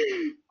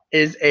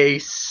is a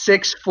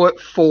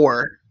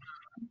 6'4"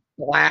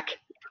 black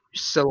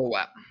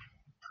silhouette.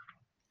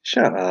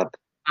 Shut up.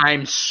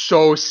 I'm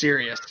so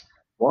serious.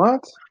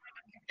 What?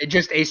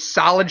 Just a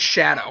solid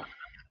shadow.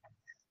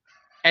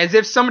 As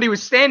if somebody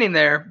was standing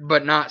there,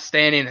 but not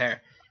standing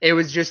there. It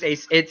was just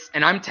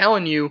and I'm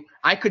telling you,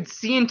 I could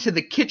see into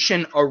the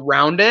kitchen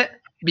around it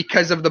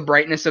because of the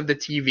brightness of the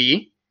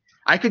TV.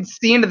 I could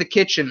see into the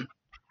kitchen,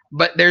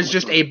 but there's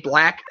just a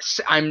black,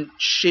 I'm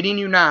shitting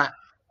you not,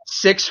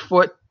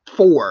 6'4"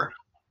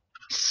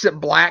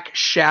 black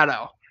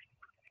shadow.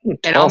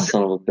 And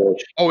son of a bitch.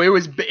 Oh, it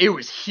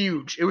was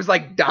huge. It was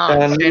like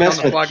Don sitting on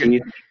the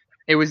fucking.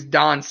 It was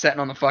Don sitting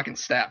on the fucking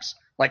steps,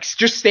 like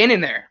just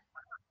standing there.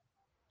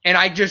 And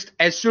I just,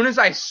 as soon as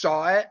I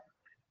saw it,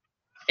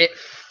 it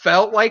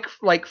felt like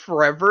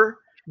forever,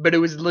 but it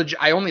was legit.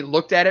 I only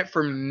looked at it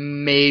for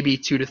maybe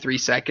 2 to 3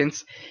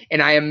 seconds,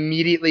 and I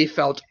immediately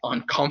felt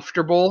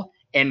uncomfortable,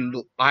 and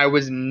I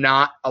was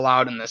not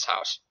allowed in this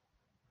house.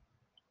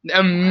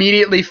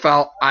 Immediately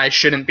felt I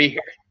shouldn't be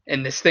here.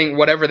 And this thing,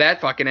 whatever that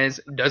fucking is,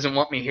 doesn't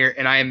want me here.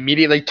 And I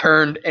immediately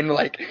turned and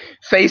like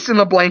face in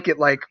the blanket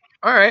like,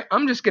 all right,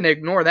 I'm just going to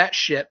ignore that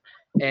shit.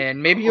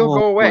 And maybe you'll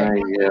go away.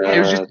 It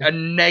was just a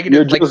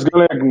negative. You're just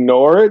going to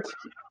ignore it?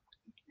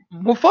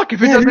 Well, fuck,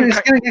 if it doesn't...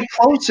 It's going to get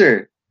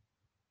closer.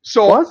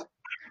 So, what?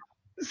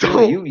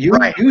 So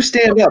you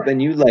stand up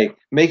and you like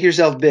make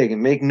yourself big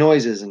and make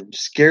noises and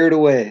scare it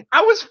away.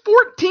 I was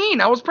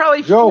 14. I was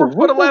probably Joe,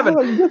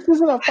 4'11". This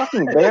isn't a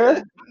fucking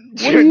bear.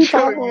 What are you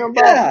talking about?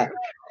 Yeah.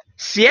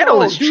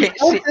 Seattle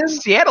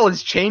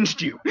has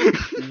changed you.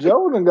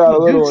 Joe done got a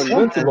little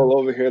invincible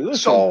over here. Listen,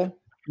 so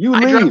you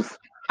leave.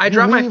 I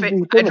drop my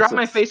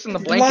face in the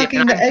blanket.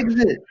 Blocking the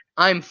exit.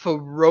 I'm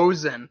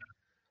frozen.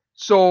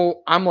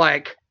 So I'm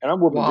like, and I'm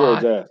whooping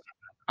Jared's ass.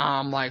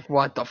 I'm like,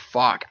 what the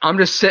fuck? I'm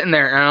just sitting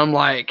there and I'm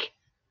like,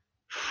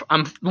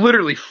 I'm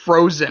literally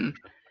frozen.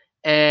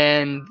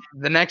 And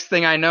the next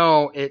thing I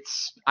know,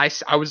 I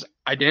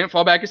didn't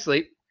fall back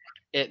asleep.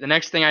 The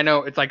next thing I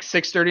know, it's like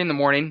 6:30 in the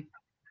morning.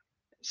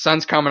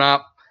 Sun's coming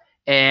up,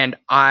 and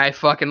I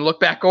fucking look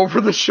back over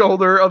the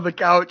shoulder of the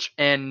couch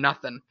and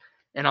nothing.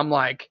 And I'm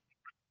like,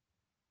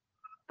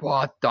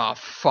 what the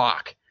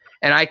fuck?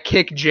 And I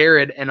kick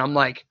Jared, and I'm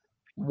like,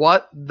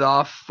 what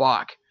the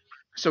fuck?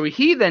 So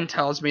he then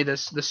tells me the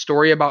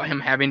story about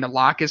him having to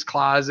lock his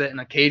closet and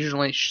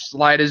occasionally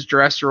slide his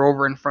dresser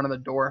over in front of the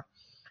door.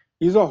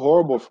 He's a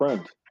horrible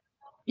friend.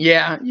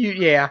 Yeah.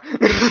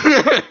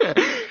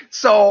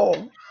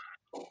 So,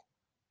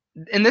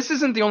 and this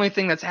isn't the only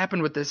thing that's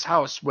happened with this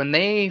house. When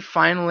they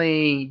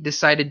finally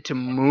decided to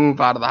move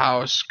out of the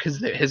house because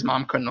his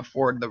mom couldn't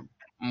afford the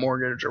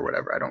mortgage or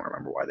whatever, I don't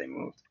remember why they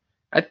moved.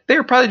 They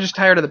were probably just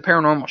tired of the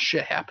paranormal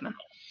shit happening.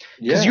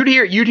 Because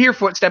you'd hear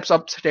footsteps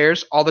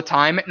upstairs all the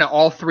time, and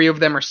all three of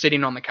them are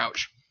sitting on the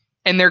couch,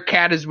 and their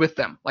cat is with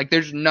them. Like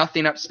there's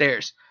nothing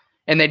upstairs,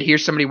 and they'd hear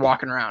somebody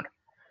walking around.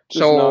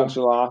 Just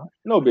nonchalant,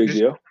 no big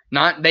deal.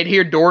 They'd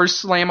hear doors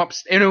slam up,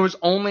 and it was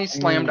only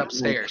slammed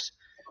upstairs.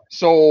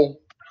 So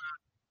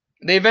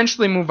they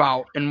eventually move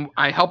out, and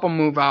I help them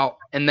move out,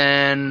 and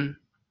then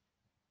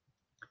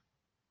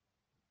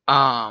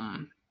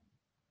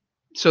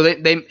so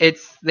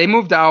they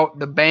moved out.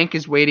 The bank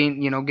is waiting,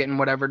 getting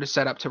whatever to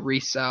set up to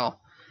resell.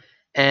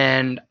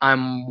 And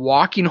I'm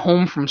walking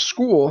home from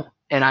school,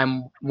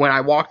 and when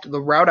I walked,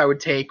 the route I would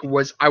take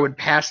was I would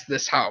pass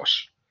this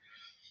house,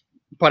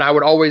 but I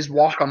would always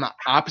walk on the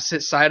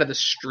opposite side of the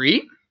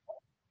street.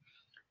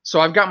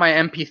 So I've got my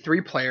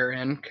MP3 player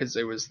in because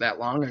it was that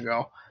long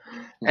ago,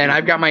 and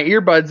I've got my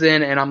earbuds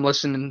in, and I'm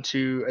listening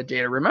to A Day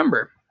to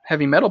Remember,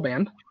 heavy metal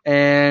band,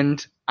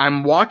 and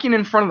I'm walking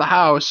in front of the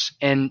house,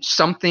 and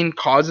something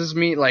causes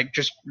me, like,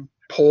 just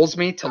pulls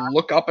me to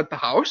look up at the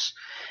house.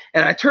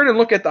 And I turn and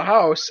look at the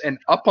house, and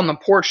up on the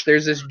porch,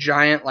 there's this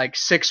giant, like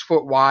 6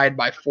 foot wide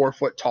by 4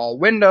 foot tall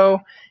window,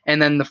 and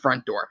then the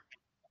front door.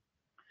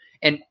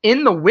 And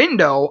in the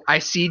window, I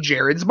see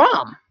Jared's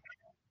mom,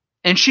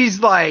 and she's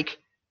like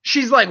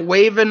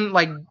waving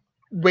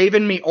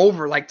me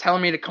over, like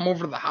telling me to come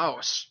over to the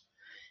house.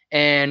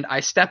 And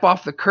I step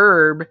off the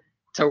curb.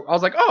 So I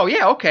was like, oh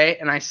yeah, okay.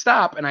 And I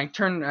stop, and I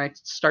turn, and I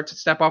start to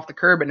step off the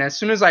curb. And as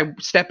soon as I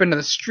step into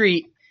the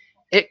street,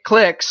 it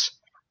clicks.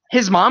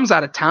 His mom's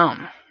out of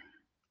town.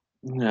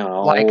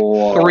 No. Like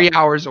 3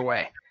 hours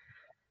away.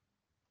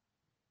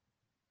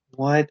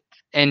 What?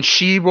 And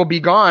she will be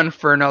gone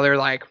for another,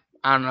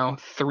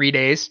 3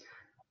 days.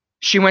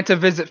 She went to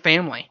visit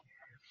family.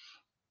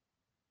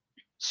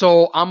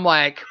 So I'm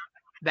like,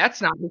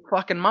 that's not his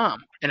fucking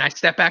mom. And I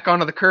step back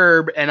onto the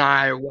curb, and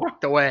I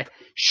walked away.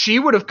 She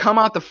would have come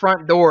out the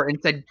front door and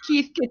said,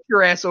 Keith, get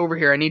your ass over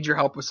here. I need your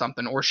help with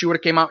something. Or she would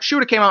have came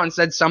out and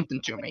said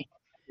something to me.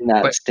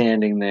 Not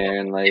standing there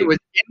and like. It was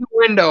in the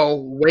window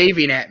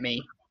waving at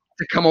me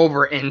to come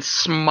over and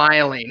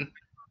smiling.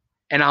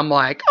 And I'm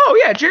like,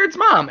 oh yeah, Jared's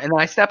mom. And then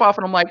I step off,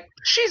 and I'm like,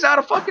 she's out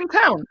of fucking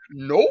town.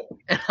 Nope.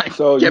 And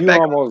so you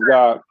almost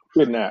got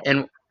kidnapped.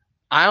 And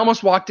I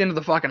almost walked into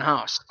the fucking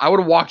house. I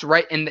would have walked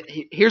right in.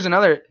 Here's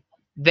another.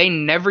 They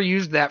never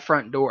used that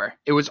front door.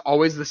 It was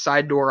always the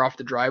side door off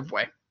the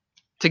driveway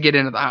to get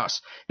into the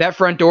house. That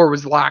front door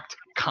was locked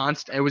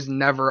constant. It was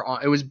never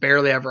on. It was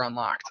barely ever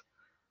unlocked.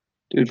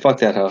 Dude, fuck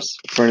that house.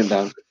 Burn it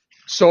down.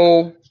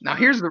 So now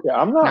here's the. Yeah,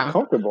 I'm not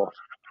comfortable.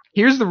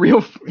 Here's the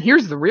real.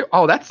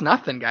 Oh, that's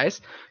nothing,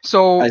 guys.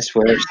 So I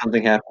swear, if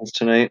something happens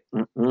tonight.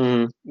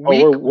 We're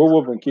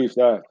whooping Keith's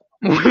ass.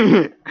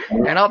 And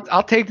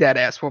I'll take that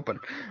ass whooping.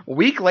 A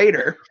week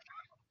later,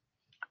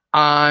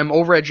 I'm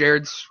over at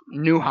Jared's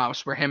new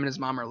house where him and his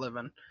mom are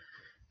living,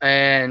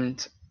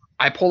 and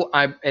I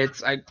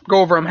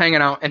go over. I'm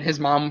hanging out, and his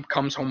mom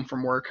comes home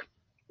from work,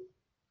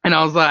 and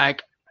I was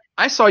like,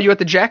 I saw you at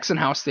the Jackson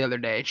house the other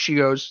day. She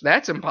goes,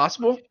 that's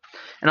impossible,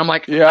 and I'm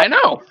like, yeah, I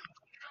know.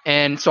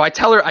 And so I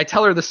tell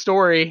her the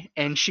story,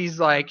 and she's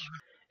like,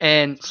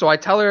 and so I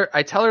tell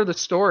her the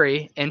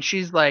story, and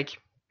she's like,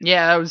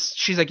 yeah,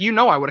 she's like,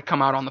 I would have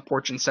come out on the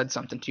porch and said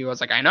something to you. I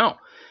was like, I know.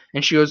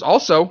 And she goes,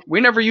 also,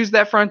 we never used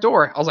that front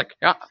door. I was like,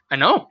 yeah, I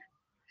know.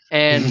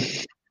 And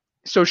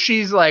so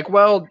she's like,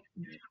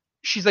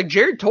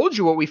 Jared told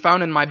you what we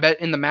found in my bed,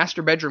 in the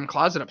master bedroom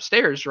closet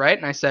upstairs, right?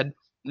 And I said,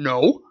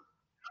 no.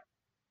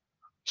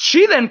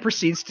 She then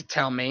proceeds to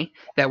tell me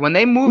that when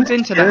they moved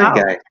into the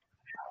house,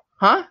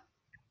 huh?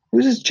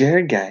 Who's this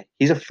Jared guy?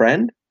 He's a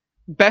friend?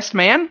 Best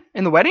man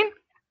in the wedding?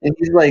 And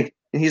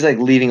he's like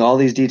leaving all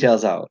these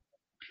details out.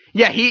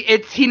 Yeah,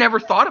 he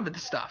never thought of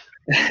this stuff.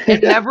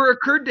 It never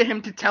occurred to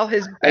him to tell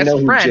his best I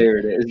know friend. who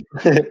Jared is.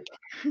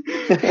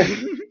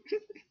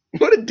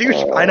 What a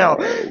douche! I know.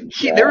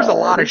 There was a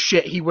lot of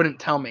shit he wouldn't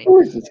tell me.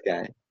 Who is this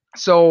guy?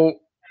 So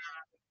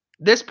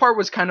this part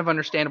was kind of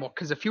understandable,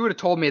 because if he would have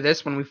told me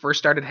this when we first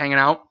started hanging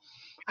out,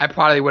 I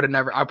probably would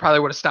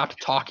have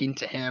stopped talking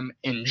to him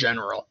in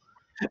general.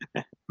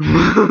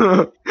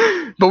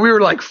 But we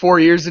were like 4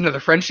 years into the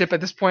friendship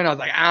at this point. I was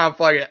like,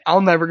 fuck it.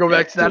 I'll never go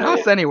back to that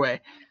house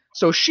anyway.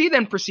 So she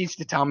then proceeds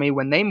to tell me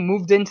when they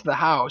moved into the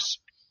house,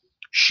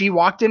 she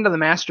walked into the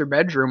master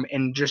bedroom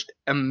and just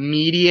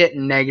immediate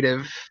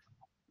negative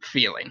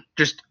feeling,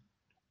 just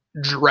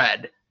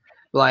dread.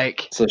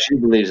 Like, so she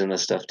believes in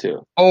this stuff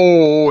too.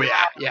 Oh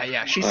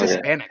yeah. She's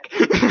Hispanic.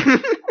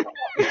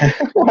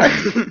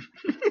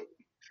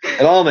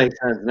 It all makes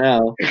sense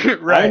now.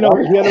 Right. I know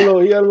he had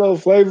a little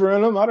flavor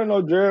in him. I didn't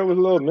know Jared was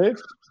a little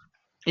mixed.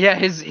 Yeah,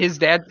 his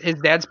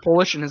dad's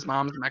Polish and his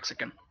mom's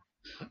Mexican.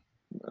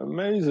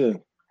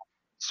 Amazing.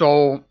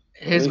 So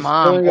his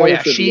mom,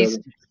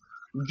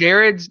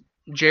 Jared's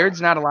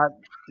not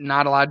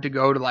allowed to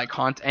go to like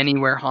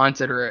anywhere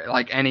haunted or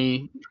like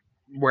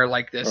anywhere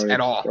like this at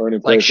all.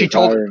 Like she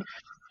told him,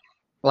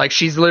 like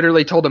she's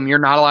literally told him, you're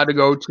not allowed to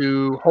go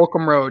to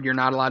Holcomb Road, you're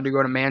not allowed to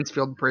go to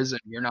Mansfield Prison,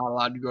 you're not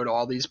allowed to go to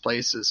all these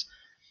places.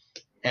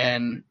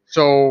 And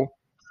so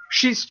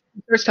she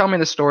starts telling me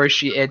the story.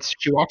 She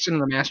walks into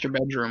the master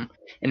bedroom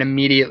and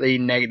immediately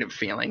negative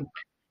feeling.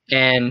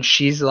 And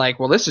she's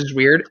like, well, this is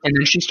weird. And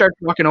then she starts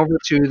walking over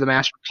to the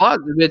master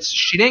closet.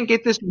 She didn't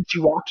get this when she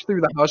walked through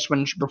the house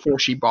before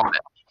she bought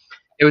it.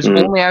 It was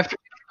only after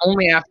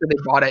they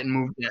bought it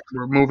and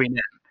were moving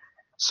in.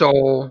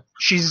 So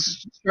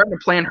she's starting to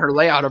plan her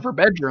layout of her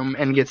bedroom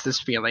and gets this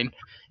feeling.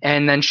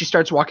 And then she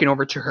starts walking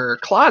over to her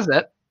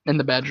closet in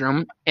the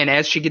bedroom. And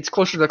as she gets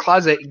closer to the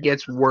closet, it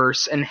gets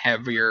worse and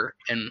heavier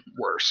and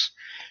worse.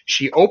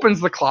 She opens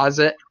the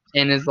closet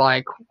and is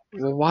like,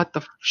 well, what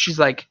the? She's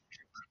like,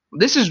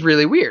 this is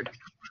really weird.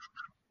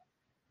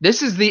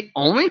 This is the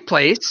only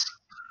place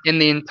in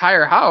the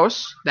entire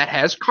house that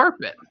has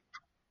carpet.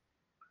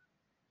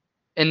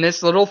 In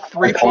this little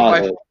 3 foot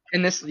by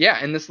in this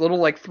little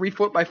like 3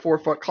 foot by 4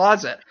 foot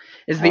closet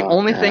is the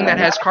only thing that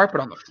has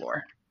carpet on the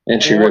floor.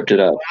 And she ripped it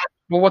up.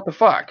 Well, what the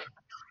fuck?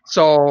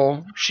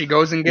 So she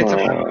goes and gets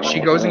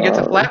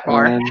a flat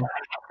bar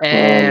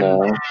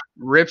and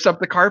rips up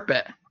the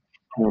carpet.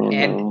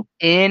 And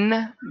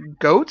in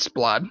goat's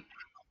blood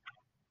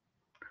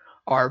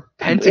are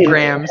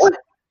pentagrams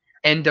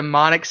and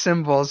demonic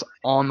symbols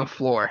on the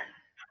floor.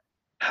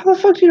 How the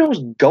fuck do you know it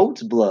was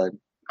goat's blood?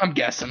 I'm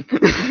guessing.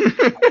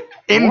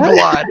 In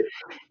blood.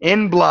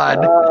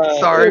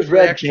 Sorry for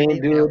the extra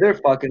detail. They're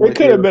fucking. It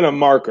could have been a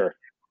marker.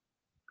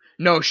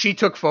 No, she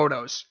took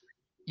photos.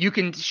 You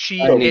can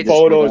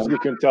photos. You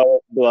can tell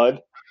it's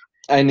blood.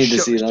 I need to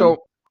see them.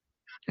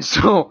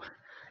 So,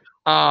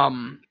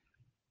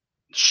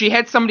 she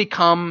had somebody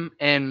come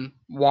and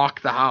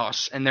walk the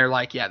house, and they're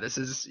like, "Yeah,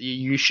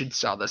 you should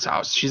sell this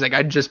house." She's like,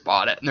 "I just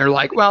bought it," and they're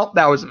like, "Well,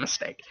 that was a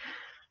mistake."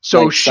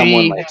 So like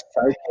someone like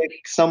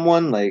psychic,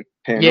 someone like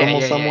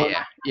paranormal, someone.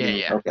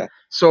 Yeah. Okay.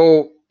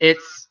 So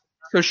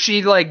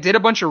she like did a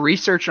bunch of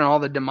research on all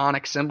the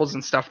demonic symbols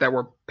and stuff that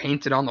were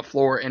painted on the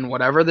floor, and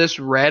whatever this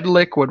red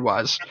liquid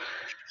was.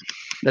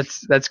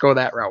 Let's go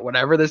that route.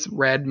 Whatever this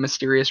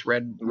mysterious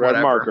red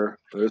marker.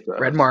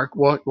 Red mark.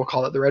 We'll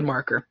call it the red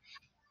marker.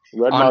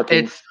 Red marker.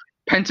 It's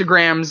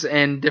pentagrams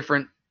and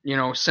different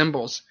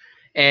symbols,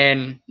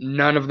 and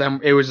none of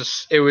them. It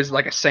was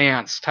like a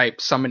seance type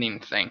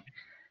summoning thing.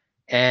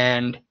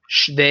 And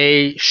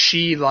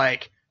she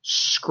like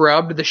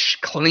scrubbed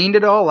cleaned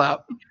it all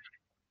up,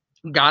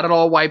 got it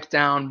all wiped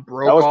down,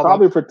 broke all. That was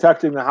probably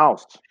protecting the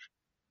house.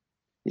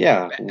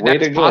 Yeah,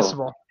 that's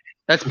possible.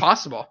 That's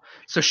possible.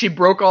 So she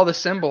broke all the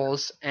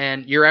symbols,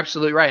 and you're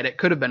absolutely right. It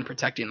could have been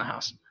protecting the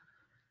house.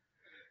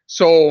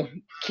 So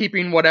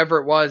keeping whatever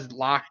it was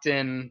locked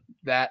in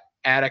that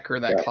attic or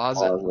that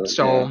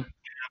closet.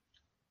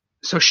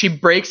 So she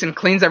breaks and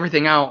cleans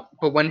everything out,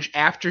 but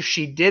after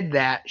she did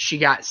that, she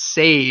got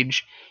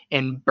sage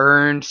and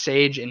burned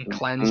sage and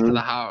cleansed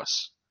the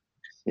house.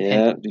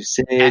 Yeah, do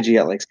sage, you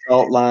got like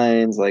salt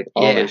lines, like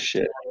all this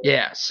shit.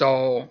 Yeah,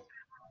 so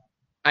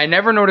I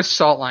never noticed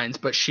salt lines,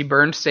 but she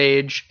burned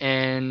sage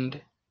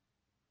and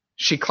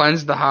she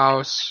cleansed the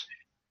house.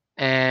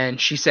 And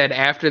she said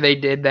after they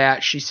did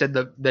that, she said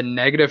the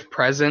negative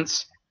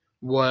presence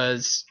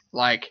was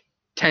like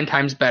 10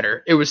 times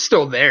better. It was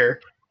still there,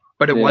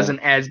 but it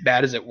wasn't as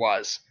bad as it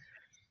was.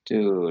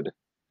 Dude.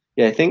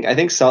 Yeah, I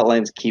think salt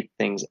lines keep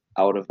things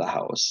out of the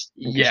house.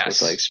 Yes.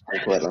 To, like,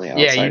 sprinkle it on the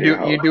outside.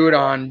 Yeah, you do it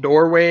on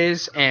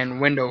doorways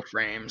and window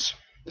frames.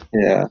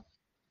 Yeah.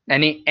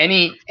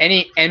 Any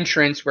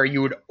entrance where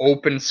you would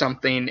open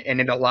something and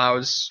it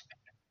allows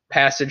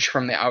passage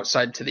from the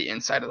outside to the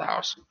inside of the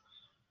house,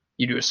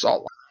 you do a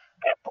salt line.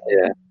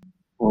 Yeah.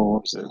 Well,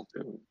 what was it,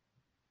 dude?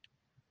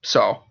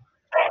 So.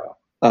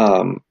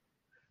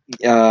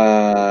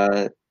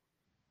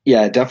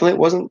 Yeah, definitely it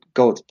wasn't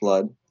goat's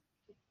blood.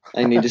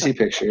 I need to see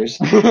pictures.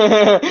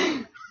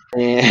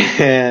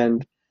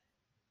 And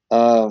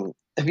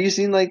Have you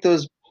seen like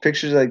those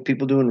pictures of, like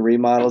people doing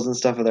remodels and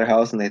stuff of their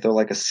house, and they throw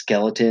like a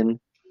skeleton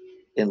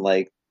in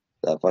like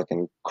a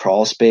fucking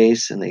crawl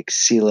space and they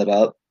seal it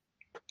up?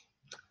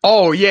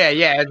 Oh yeah,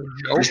 as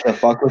a joke. Just to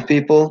fuck with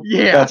people?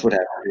 Yeah. That's what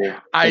happened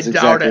here. I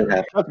doubt it.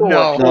 That's what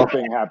whole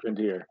thing happened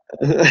here.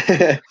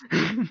 That's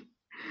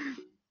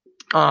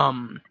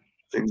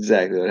That's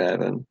exactly what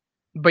happened.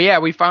 But yeah,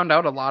 we found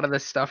out a lot of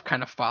this stuff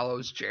kind of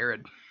follows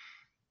Jared.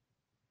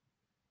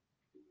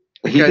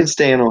 He can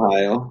stay in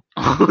Ohio.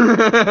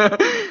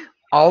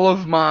 all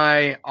of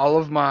my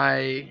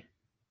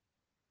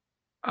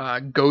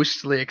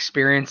ghostly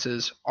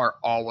experiences are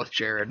all with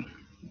Jared.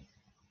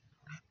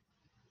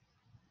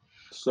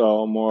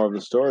 So more of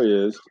the story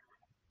is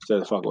stay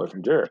the fuck away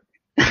from Jared.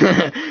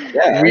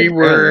 Yeah,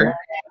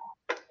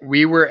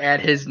 we were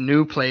at his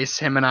new place,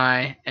 him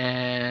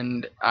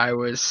and I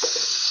was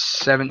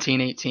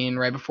 17, 18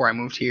 right before I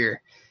moved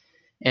here.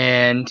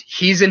 And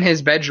he's in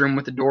his bedroom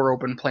with the door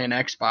open playing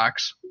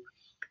Xbox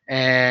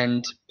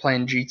and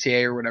playing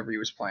GTA or whatever he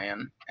was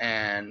playing.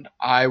 And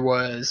I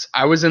was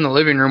in the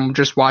living room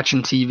just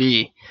watching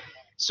TV.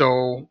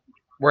 So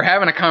we're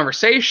having a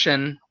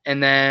conversation,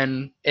 and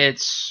then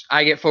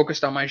I get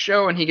focused on my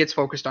show and he gets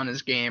focused on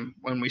his game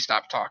when we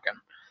stop talking.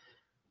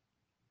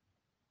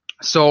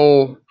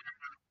 So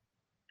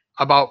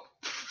about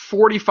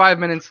 45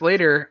 minutes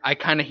later, I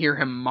kind of hear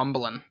him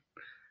mumbling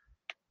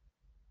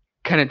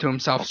kind of to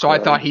himself. So I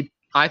thought he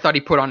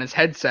put on his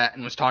headset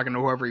and was talking to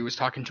whoever he was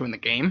talking to in the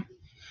game.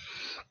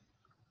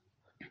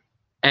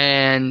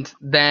 And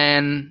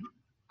then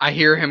I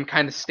hear him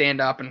kind of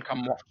stand up and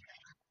come.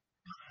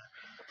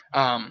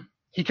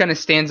 He kind of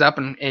stands up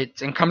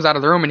and comes out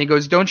of the room and he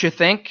goes, "Don't you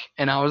think?"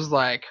 And I was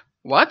like,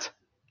 "What?"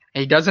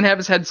 And he doesn't have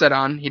his headset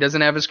on. He doesn't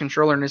have his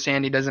controller in his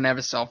hand. He doesn't have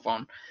his cell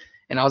phone.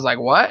 And I was like,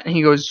 "What?" And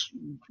he goes,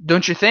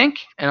 "Don't you think?"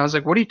 And I was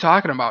like, "What are you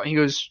talking about?" And he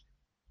goes,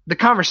 "The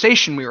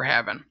conversation we were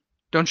having.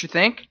 Don't you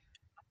think?"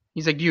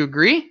 He's like, "Do you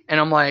agree?" And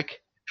I'm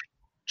like,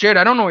 "Jared,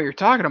 I don't know what you're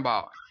talking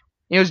about."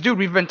 He goes, "Dude,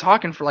 we've been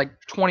talking for like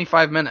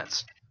 25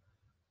 minutes.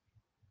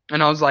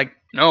 And I was like,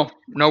 no,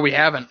 we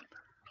haven't.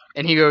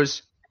 And he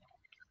goes,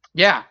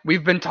 "Yeah,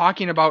 we've been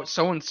talking about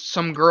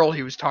some girl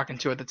he was talking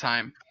to at the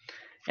time."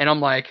 And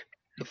I'm like,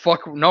 "The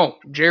fuck? No,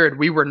 Jared,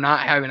 we were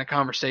not having a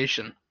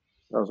conversation."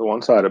 That was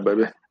one-sided,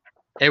 baby.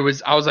 I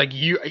was like,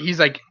 he's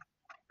like,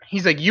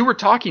 "You were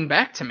talking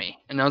back to me."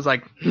 And I was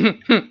like,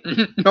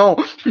 no,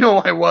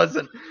 I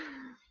wasn't.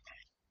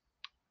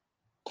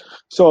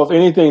 So if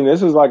anything,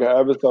 this is like an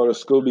episode of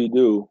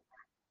Scooby-Doo,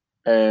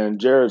 and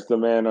Jared's the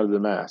man of the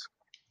mask.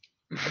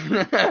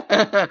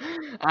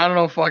 I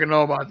don't fucking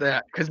know about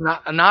that, because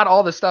not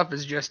all the stuff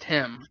is just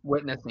him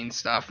witnessing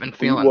stuff and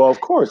feeling. Well, of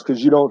course,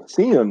 because you don't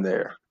see him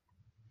there.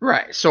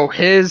 Right. So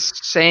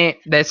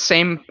that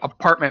same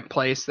apartment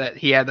place that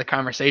he had the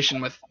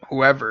conversation with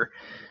whoever,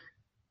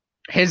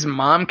 his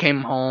mom came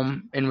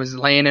home and was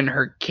laying in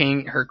her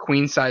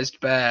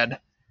queen-sized bed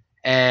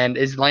and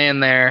is laying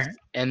there,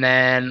 and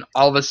then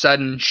all of a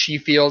sudden she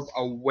feels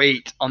a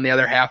weight on the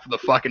other half of the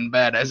fucking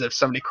bed as if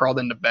somebody crawled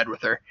into bed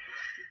with her,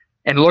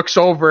 and looks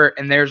over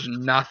and there's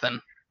nothing.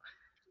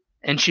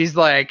 And she's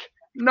like,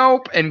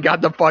 "Nope," and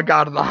got the fuck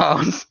out of the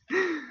house.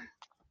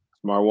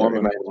 Smart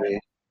woman.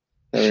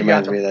 That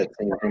reminds me of that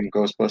thing from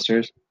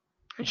Ghostbusters.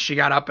 She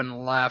got up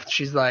and left.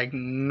 She's like,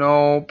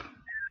 "Nope."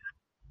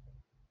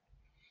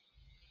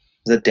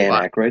 Is that Dan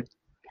Aykroyd?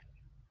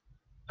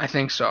 I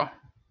think so.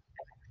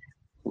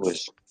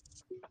 Was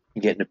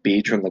getting a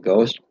beach from the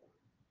ghost?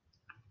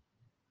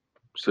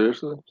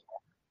 Seriously?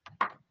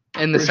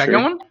 In the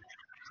second one?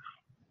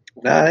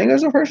 Nah, I think it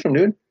was the first one,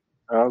 dude.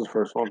 That was the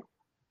first one.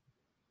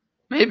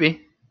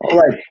 Maybe.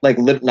 Oh,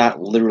 not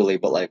literally,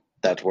 but like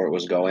that's where it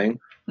was going.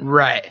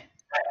 Right.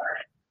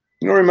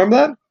 You don't remember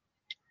that?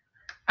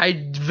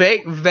 I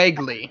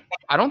vaguely.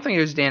 I don't think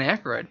it was Dan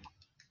Aykroyd.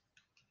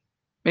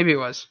 Maybe it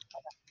was.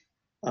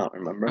 I don't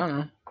remember. I don't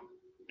know.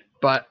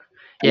 But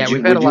yeah,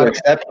 we've Would had a lot you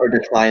accept or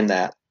decline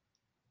that?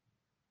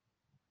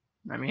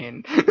 I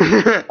mean,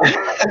 the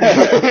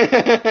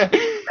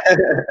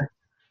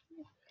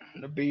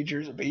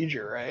Beeger's a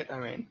Beeger, right? I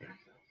mean,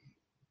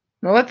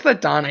 no, let's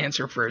let Don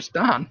answer first.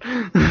 Don.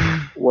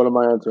 What am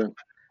I answering?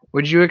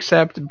 Would you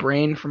accept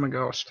brain from a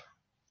ghost?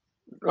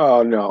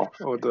 Oh, no.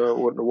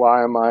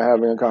 Why am I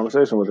having a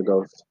conversation with a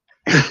ghost?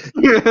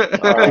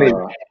 I mean,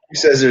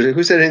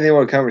 who said anything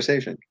about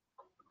conversation?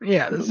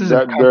 Yeah, this is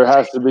there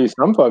has to be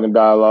some fucking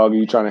dialogue.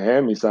 You trying to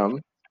hand me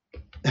something?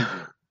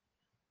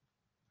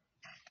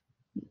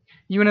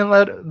 You wouldn't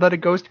let a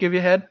ghost give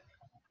you head?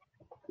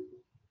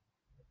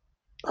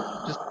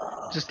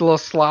 Just a little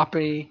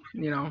sloppy,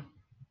 No.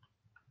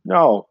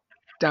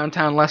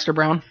 Downtown Lester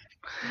Brown.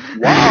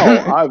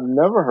 Wow, I've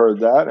never heard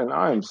that, and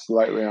I am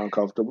slightly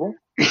uncomfortable.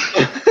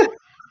 That's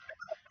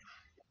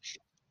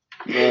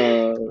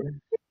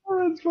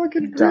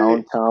fucking great.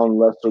 Downtown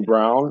Lester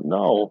Brown?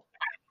 No.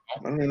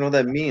 I don't even know what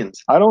that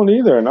means. I don't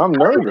either, and I'm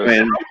nervous.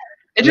 I know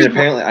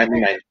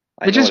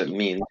what it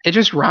means. It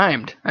just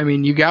rhymed. I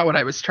mean, you got what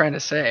I was trying to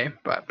say,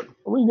 but...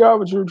 We got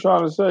what you were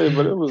trying to say,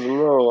 but it was a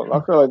little...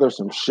 I feel like there's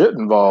some shit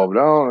involved.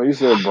 I don't know. You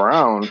said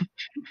brown.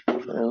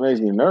 It makes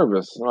me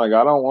nervous. Like,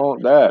 I don't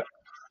want that.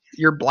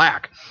 You're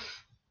black.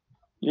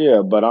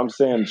 Yeah, but I'm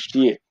saying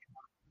shit.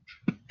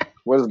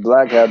 What does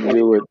black have to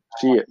do with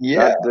shit?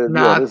 Yeah.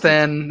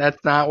 Nothing.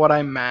 That's not what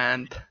I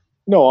meant.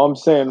 No, I'm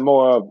saying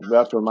more of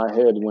that's where my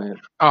head went.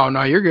 Oh,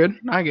 no, you're good.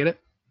 I get it.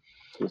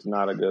 It's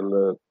not a good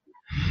look.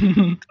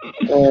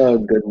 Oh,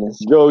 goodness.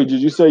 Joey,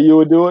 did you say you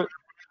would do it?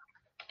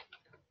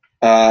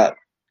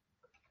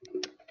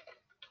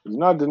 It's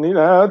not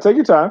Danita. Take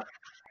your time.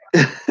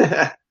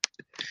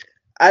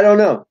 I don't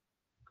know.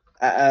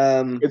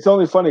 It's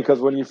only funny because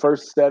when you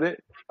first said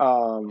it,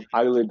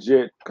 I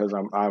legit, because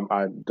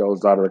I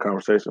dozed out of the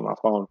conversation on my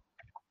phone.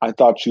 I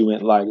thought you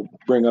meant like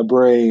bring a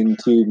brain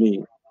to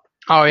me.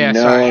 Oh, yeah,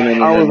 no, sorry.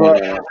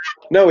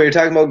 No, we were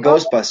talking about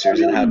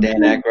Ghostbusters and how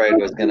Dan Aykroyd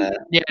was gonna.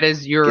 Yeah, it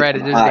is. You're right.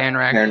 It is Dan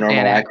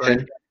Paranormal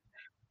Action.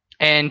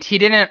 And he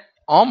didn't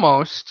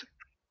almost.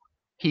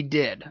 He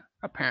did,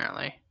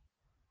 apparently.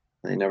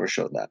 They never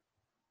showed that.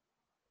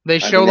 They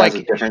show like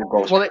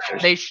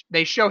Ghostbusters.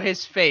 they show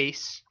his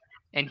face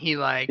and he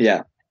like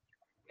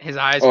his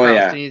eyes closed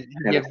and he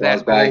gives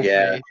that back,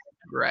 face.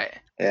 Right.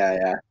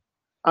 Yeah.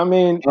 I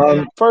mean,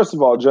 first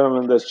of all,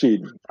 gentlemen, that's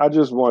cheating. I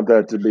just want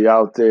that to be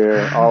out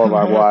there. All of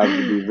our wives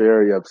would be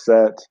very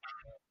upset.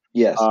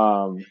 Yes.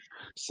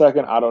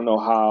 Second, I don't know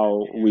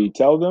how we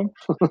tell them.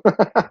 So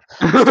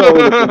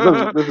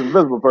this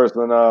invisible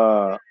person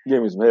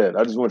gave me some head.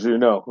 I just want you to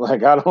know.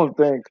 Like, I don't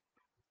think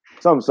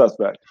some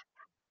suspect.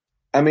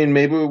 I mean,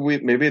 maybe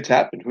it's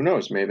happened. Who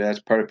knows? Maybe that's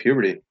part of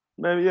puberty.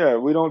 Maybe, yeah.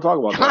 We don't talk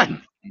about that.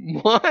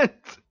 What?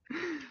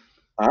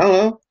 I don't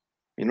know.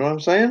 You know what I'm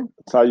saying?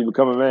 That's how you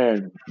become a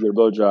man. You get a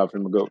blowjob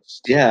from a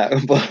ghost. Yeah,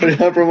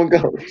 blowjob from a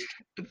ghost.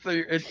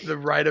 It's the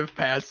rite of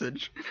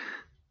passage.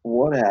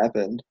 What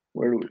happened?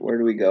 Where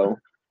do we go?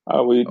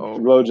 We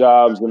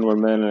blowjobs and we're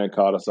men and it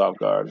caught us off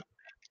guard.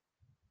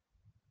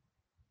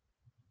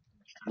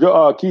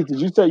 Keith, did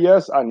you say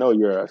yes? I know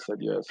I said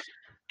yes.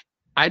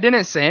 I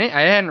didn't say anything.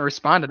 I hadn't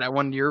responded. I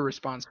wanted your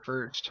response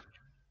first.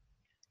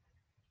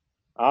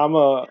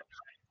 I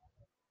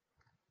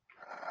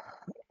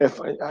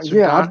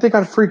think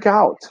I'd freak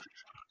out.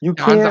 You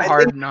can't. Don's a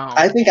hard no.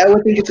 I think I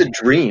would think it's a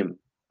dream.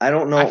 I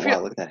don't know.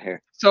 Wow, look at that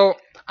hair. So,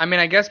 I mean,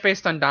 I guess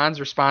based on Don's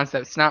response,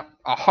 that it's not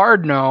a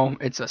hard no,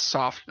 it's a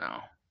soft no.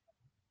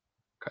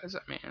 Because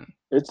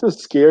it's a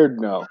scared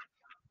no.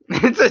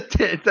 It's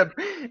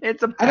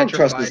a. I don't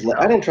trust this. No.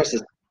 I don't trust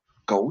this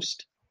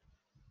ghost.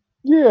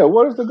 Yeah,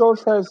 what if the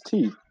ghost has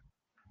teeth?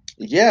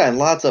 Yeah, and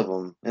lots of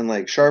them, and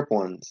like sharp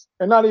ones.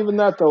 And not even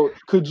that though.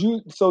 Could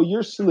you? So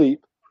you're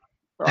asleep.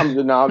 This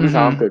is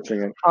how I'm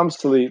picturing it. I'm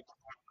asleep.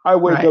 I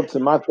wake up to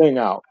my thing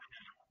out.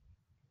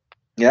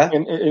 Yeah,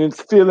 and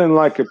it's feeling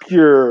like a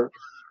pure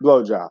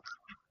blowjob.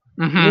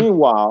 Mm-hmm.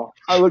 Meanwhile,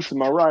 I look to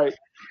my right,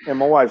 and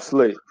my wife's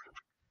asleep.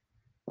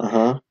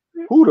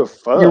 Who the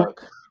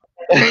fuck?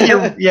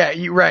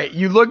 You're right.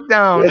 You look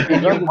down,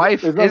 and your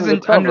wife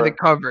isn't under the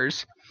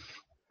covers.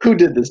 Who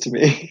did this to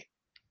me?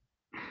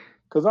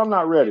 Because I'm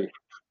not ready.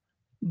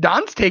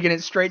 Don's taking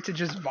it straight to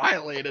just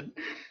violated.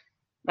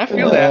 I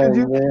feel that.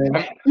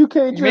 You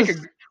can't just.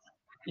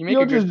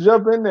 You just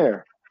jump in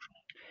there.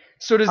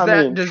 So does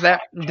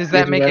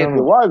that make it?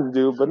 The wives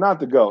do, but not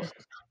the ghost.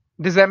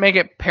 Does that make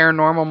it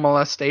paranormal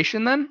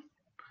molestation then?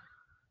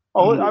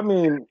 Oh, I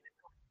mean,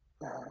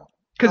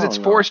 because it's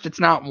forced. It's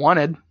not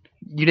wanted.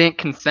 You didn't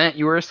consent.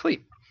 You were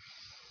asleep.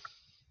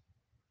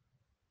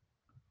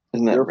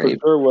 Isn't that there rape?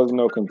 For sure was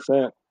no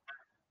consent.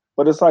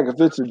 But it's like if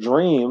it's a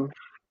dream,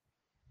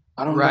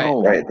 I don't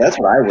know. Right. That's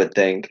what I would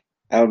think.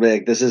 I would be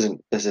like, this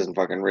isn't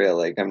fucking real.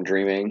 Like I'm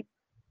dreaming.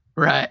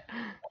 Right.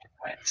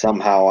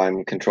 Somehow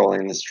I'm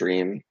controlling this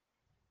dream.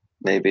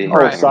 Maybe.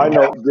 Oh, side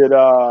note, did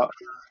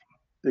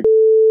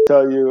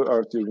tell you,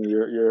 or excuse me,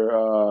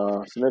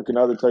 your significant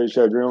other tell you she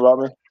had a dream about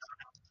me?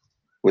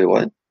 Wait,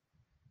 what?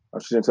 Oh,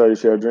 she didn't tell you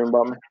she had a dream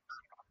about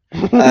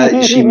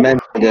me? She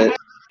mentioned it.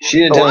 She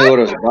didn't tell me what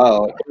it was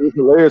about. It was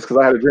hilarious because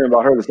I had a dream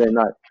about her the same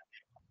night.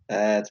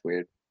 That's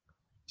weird.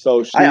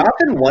 So I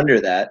often wonder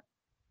that.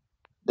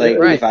 Like,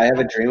 if I have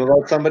a dream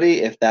about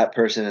somebody, if that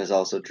person is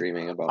also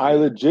dreaming about me. I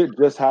legit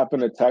just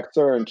happened to text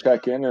her and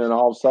check in, and then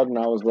all of a sudden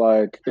I was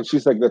like, and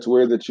she's like, that's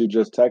weird that you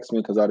just text me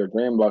because I had a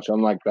dream about you.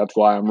 I'm like, that's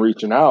why I'm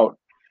reaching out,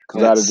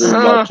 because I had a dream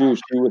about you.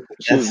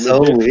 She was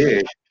so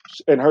weird.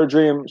 In her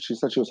dream, she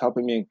said she was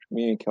helping me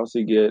and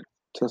Kelsey get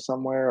to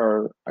somewhere,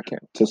 or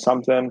to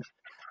something.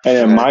 And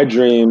in my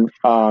dream,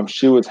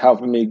 she was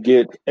helping me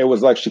get, it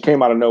was like she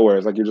came out of nowhere.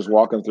 It's like you're just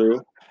walking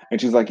through,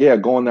 and she's like, yeah,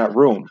 go in that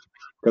room.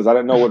 Because I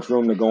didn't know which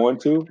room to go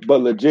into,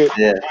 but legit,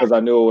 because I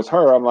knew it was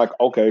her, I'm like,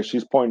 okay,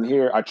 she's pointing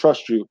here. I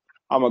trust you.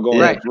 I'm gonna go in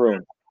this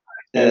room.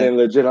 Yeah. And then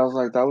legit, I was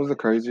like, that was the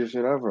craziest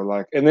shit ever.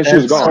 Like, and then she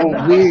was gone.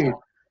 So weird.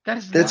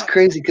 That's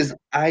crazy because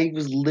I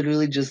was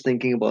literally just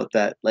thinking about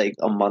that like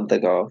a month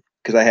ago.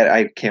 Because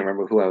I can't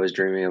remember who I was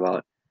dreaming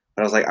about,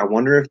 but I was like, I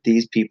wonder if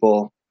these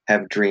people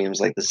have dreams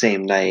like the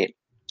same night,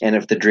 and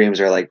if the dreams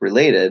are like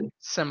related,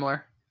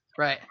 similar,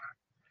 right?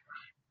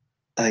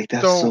 Like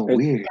that's so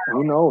weird.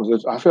 Who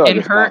knows? I feel like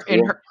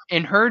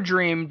in her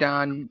dream,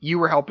 Don, you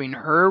were helping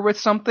her with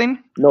something.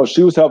 No,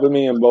 she was helping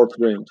me in both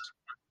dreams.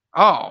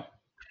 Oh.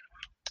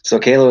 So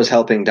Kayla was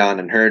helping Dawn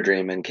in her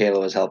dream, and Kayla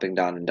was helping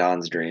Dawn in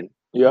Dawn's dream.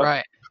 Yep.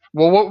 Right.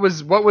 Well, what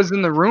was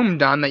in the room,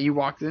 Don, that you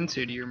walked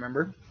into? Do you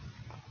remember?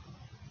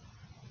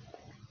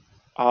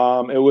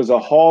 It was a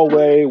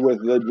hallway with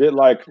legit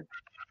like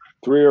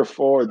 3 or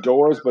 4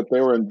 doors, but they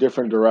were in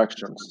different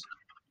directions.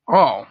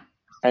 Oh.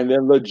 And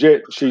then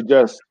legit, she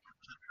just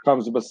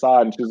comes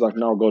beside and she's like,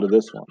 "No, go to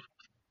this one."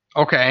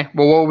 Okay.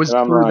 Well, what was And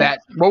I'm through like, that?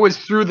 What was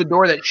through the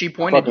door that she I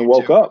pointed fucking you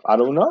woke to? up. I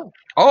don't know.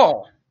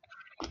 Oh.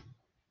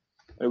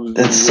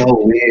 That's so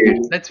weird.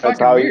 That's That's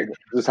fucking weird.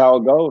 This is how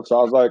it goes. So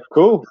I was like,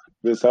 cool.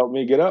 This helped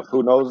me get up.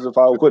 Who knows if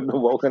I wouldn't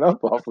have woken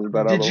up off of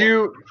that Did other one.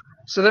 you?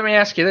 So let me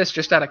ask you this,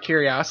 just out of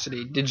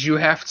curiosity. Did you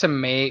have to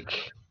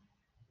make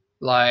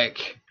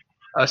like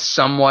a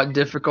somewhat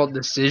difficult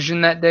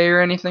decision that day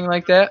or anything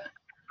like that?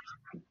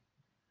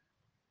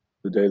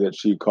 The day that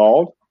she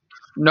called?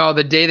 No,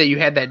 the day that you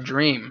had that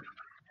dream.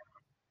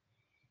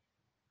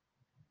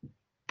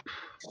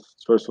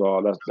 First of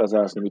all, that's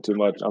asking me too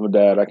much. I'm a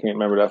dad. I can't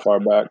remember that far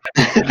back.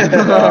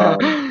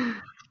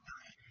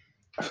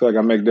 I feel like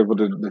I make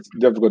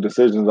difficult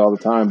decisions all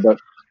the time. But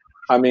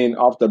I mean,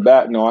 off the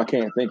bat, no, I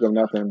can't think of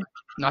nothing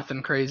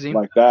Nothing crazy.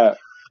 like that.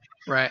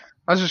 Right.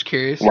 I was just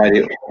curious. Why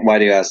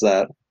do you ask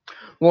that?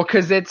 Well,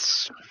 because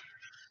it's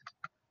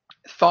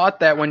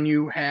thought that when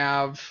you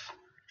have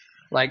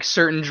like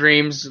certain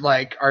dreams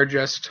like are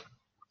just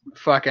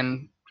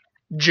fucking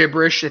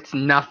gibberish, it's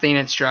nothing,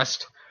 it's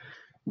just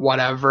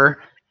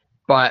whatever.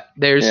 But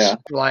there's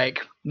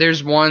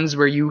there's ones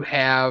where you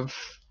have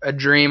a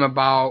dream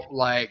about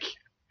like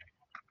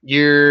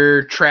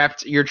you're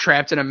trapped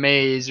in a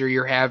maze, or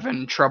you're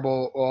having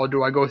trouble, well,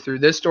 do I go through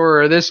this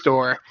door or this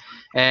door?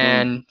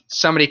 And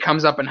somebody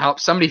comes up and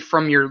helps, somebody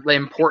from your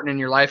important in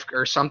your life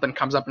or something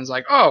comes up and is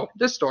like, oh,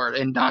 this door.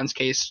 In Don's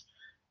case,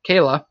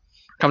 Kayla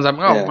comes up,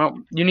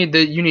 well, you need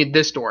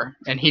this door,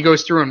 and he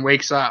goes through and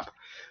wakes up.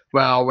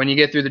 Well, when you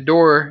get through the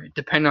door,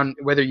 depending on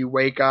whether you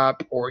wake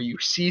up or you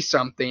see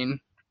something,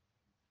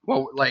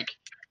 well, like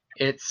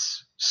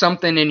it's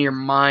something in your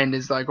mind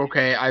is like,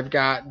 okay, I've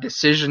got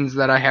decisions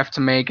that I have to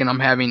make and I'm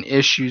having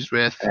issues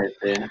with,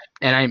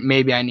 and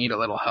maybe I need a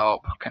little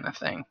help, kind of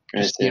thing.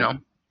 Just,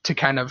 to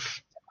kind of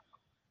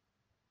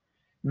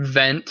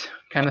vent,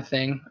 kind of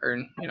thing,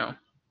 or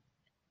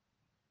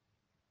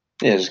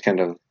just kind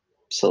of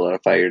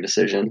solidify your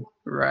decision.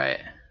 Right.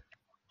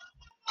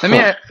 Let me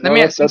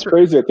ask. That's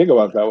crazy to think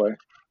about that way.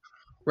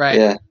 Right.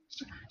 Yeah.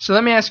 So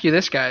let me ask you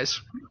this, guys,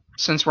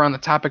 since we're on the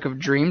topic of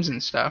dreams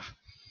and stuff.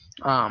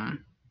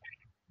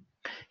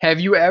 Have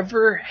you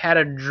ever had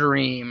a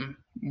dream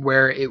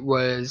where it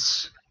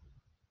was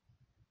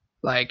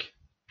like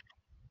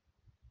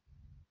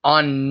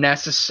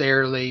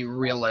unnecessarily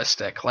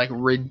realistic, like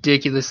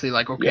ridiculously,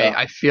 like, okay,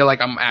 I feel like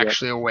I'm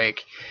actually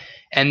awake,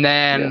 and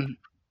then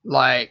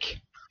like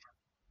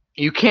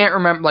you can't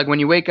remember, like when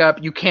you wake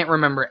up, you can't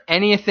remember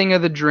anything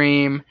of the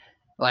dream,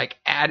 like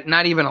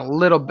not even a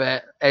little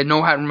bit, and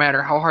no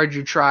matter how hard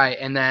you try,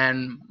 and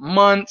then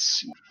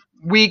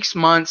weeks,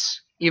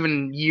 months,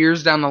 even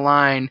years down the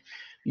line,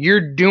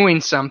 you're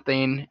doing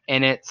something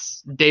and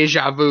it's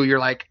deja vu. You're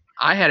like,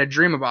 I had a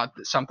dream about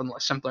something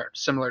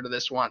similar to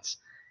this once.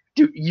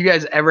 Do you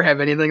guys ever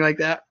have anything like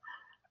that?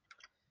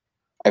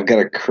 I've got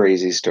a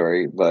crazy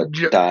story, but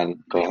Don,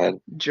 go ahead.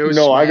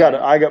 No, I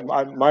got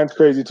mine's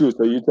crazy too.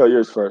 So you tell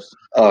yours first.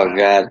 Oh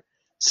God!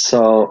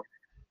 So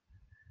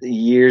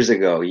years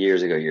ago,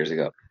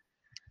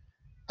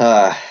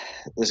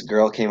 this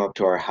girl came up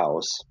to our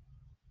house,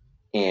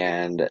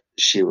 and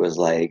she was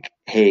like,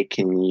 "Hey,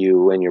 can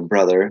you and your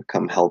brother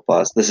come help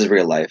us?" This is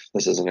real life.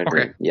 This isn't a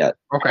dream yet.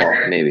 Okay.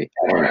 Well, maybe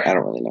I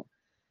don't really know.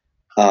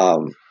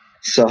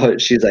 So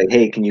she's like,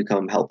 "Hey, can you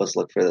come help us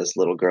look for this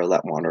little girl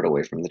that wandered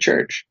away from the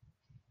church?"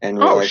 And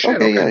we're like, shit,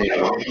 okay,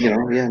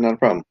 yeah, not a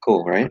problem.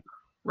 Cool, right?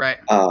 Right.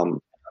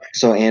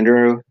 So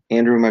Andrew,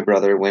 my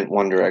brother, went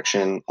one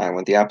direction. I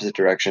went the opposite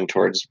direction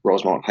towards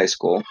Rosemount High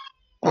School.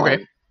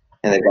 Okay.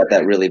 And they've got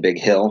that really big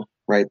hill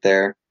right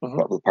there,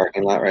 the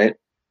parking lot, right?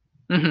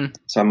 Mm-hmm.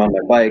 So I'm on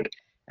my bike,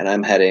 and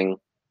I'm heading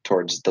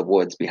towards the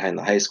woods behind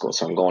the high school.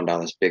 So I'm going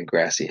down this big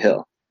grassy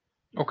hill.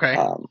 Okay.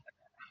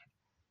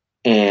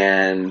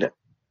 And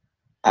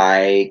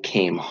I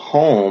came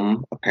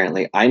home.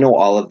 Apparently, I know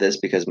all of this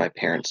because my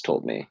parents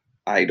told me.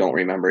 I don't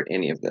remember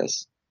any of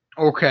this.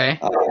 Okay.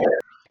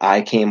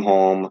 I came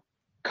home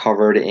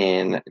covered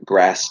in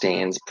grass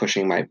stains,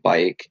 pushing my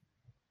bike,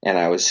 and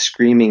I was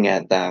screaming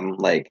at them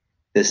like,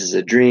 "This is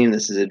a dream.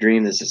 This is a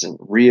dream. This isn't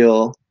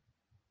real."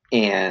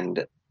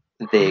 And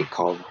they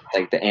called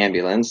like the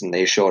ambulance, and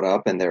they showed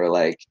up, and they were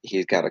like,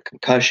 "He's got a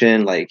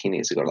concussion. Like he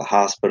needs to go to the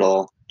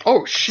hospital."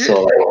 Oh shit!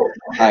 So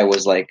I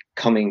was like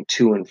coming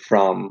to and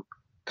from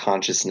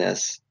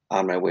consciousness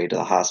on my way to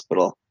the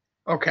hospital.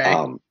 Okay.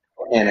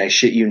 And I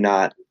shit you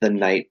not, the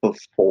night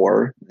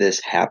before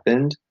this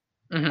happened,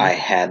 I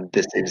had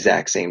this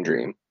exact same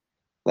dream.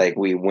 Like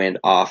we went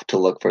off to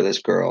look for this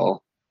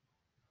girl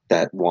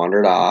that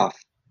wandered off.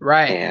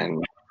 Right.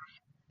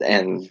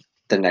 And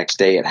the next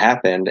day it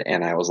happened,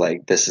 and I was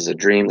like, this is a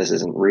dream. This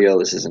isn't real.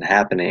 This isn't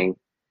happening.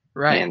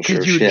 Right, And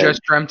because sure you had shit,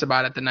 just dreamt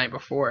about it the night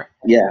before.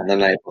 yeah, the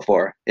night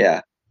before,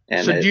 yeah,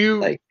 and So it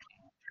like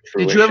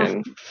did you ever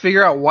fruition.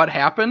 figure out what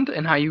happened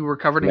and how you were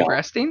covered in No,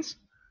 grass stains?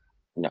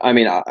 no, I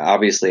mean,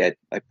 obviously, I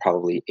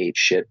probably ate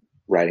shit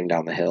riding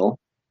down the hill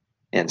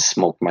and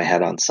smoked my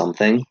head on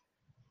something,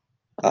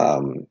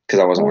 because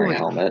I wasn't wearing a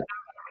Holy helmet.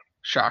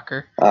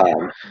 shocker!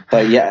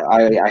 But yeah,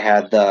 I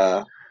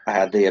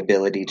had the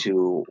ability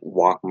to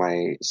walk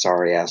my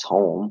sorry ass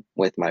home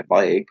with my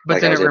bike. But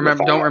Like I was didn't able to remember,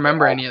 find don't my way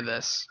remember home. any of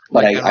this,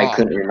 But like at I all.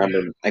 couldn't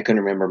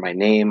remember my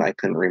name. I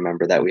couldn't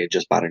remember that we had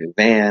just bought a new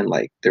van.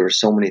 Like there were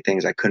so many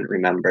things I couldn't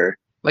remember.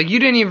 Like you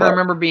didn't even But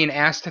remember being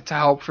asked to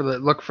help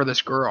look for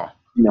this girl.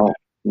 no,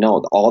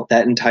 no, all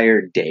that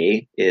entire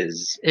day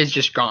is, Is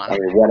just gone. I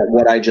mean,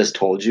 what I just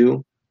told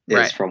you is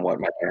Right. from what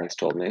my parents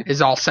told me.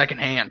 Is all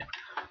secondhand.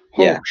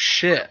 Yeah. Oh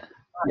shit!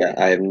 Yeah,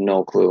 I have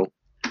no clue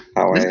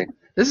how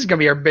This is gonna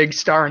be our big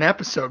star in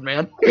episode,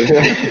 man.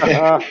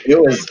 It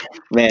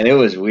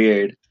was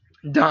weird.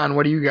 Don,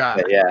 what do you got?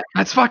 But yeah,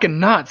 That's fucking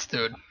nuts,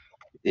 dude.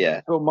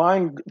 yeah. So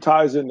mine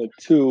ties into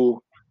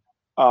two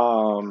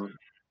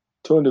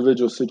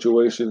individual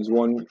situations.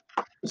 One,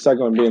 the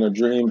second one being a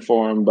dream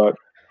for him, but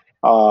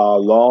a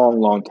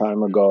long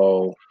time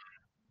ago,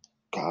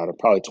 God,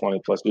 probably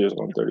 20 plus years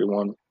ago, I'm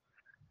 31.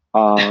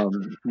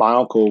 My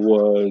uncle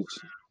was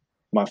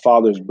my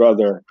father's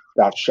brother,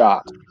 got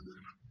shot,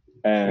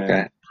 and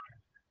Okay.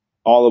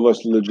 all of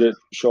us legit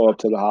show up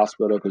to the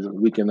hospital because the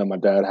weekend that my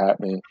dad had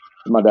me,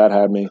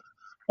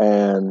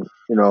 and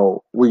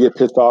we get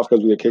pissed off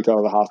because we get kicked out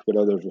of the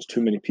hospital. There's just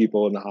too many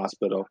people in the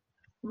hospital.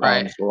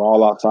 Right. So we're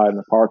all outside in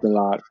the parking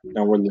lot,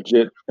 and we're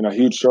legit in a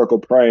huge circle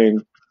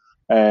praying.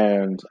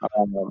 And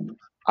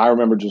I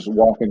remember just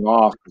walking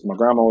off because my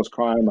grandma was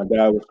crying, my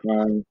dad was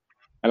crying,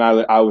 and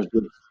I was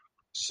just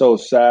so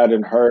sad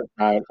and hurt.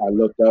 I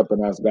looked up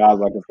and asked God,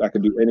 like, if I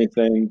could do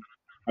anything,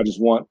 I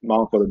just want my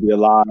uncle to be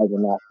alive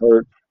and not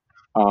hurt.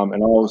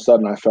 And all of a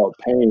sudden, I felt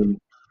pain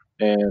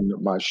in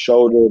my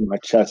shoulder, my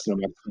chest, and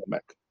my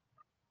stomach,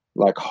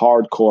 like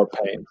hardcore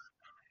pain.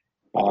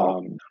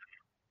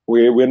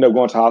 We ended up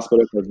going to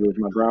hospital because it was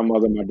my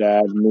grandmother, my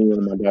dad, me,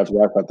 and my dad's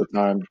wife at the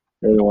time.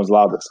 Everyone was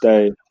allowed to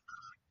stay.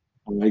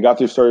 He got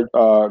through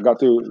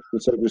the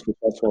surgery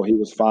successful. He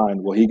was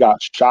fine. Well, he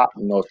got shot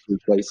in those three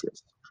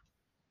places.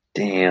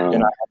 Damn.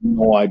 And I had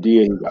no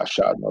idea he got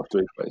shot in those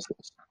three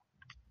places.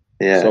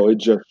 Yeah. So it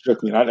just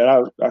shook me. And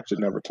I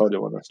actually never told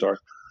you that story.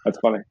 That's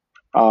funny.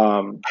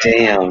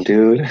 Damn,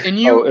 dude. And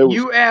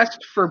you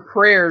asked for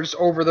prayers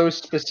over those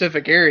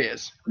specific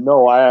areas.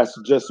 No, I asked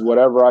just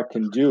whatever I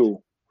can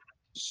do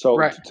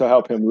to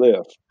help him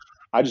live.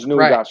 I just knew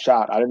he got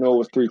shot. I didn't know it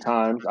was 3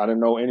 times. I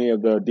didn't know any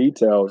of the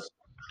details,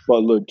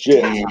 but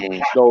legit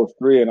those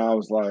 3, and I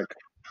was like,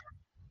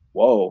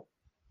 whoa.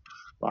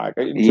 Like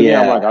to me,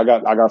 I'm like, I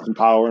got some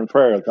power in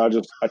prayer.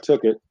 I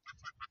took it.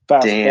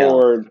 Fast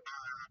forward.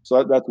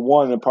 So that's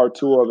one, and part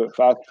 2 of it.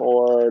 Fast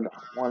forward,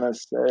 I want to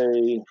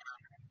say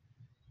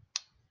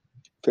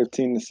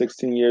 15 to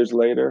 16 years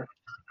later.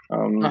 Yeah,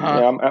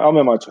 I'm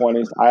in my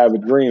 20s. I have a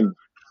dream.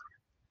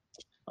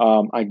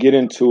 I get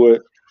into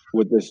it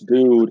with this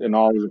dude, and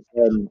all of a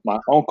sudden, my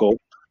uncle,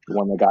 the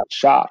one that got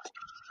shot,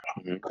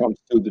 comes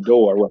through the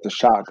door with a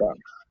shotgun,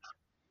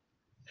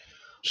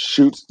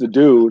 shoots the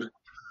dude,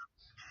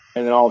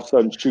 and then all of a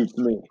sudden shoots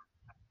me.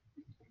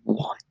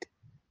 What?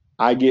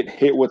 I get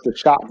hit with the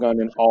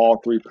shotgun in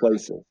all 3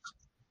 places.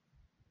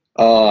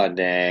 Oh,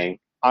 dang.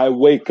 I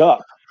wake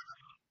up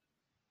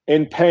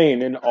in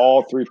pain in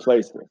all 3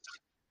 places.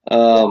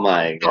 Oh,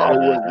 my God. It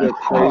was the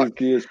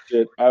craziest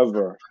shit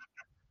ever.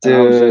 Dude.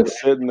 And I was just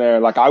sitting there,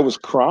 like, I was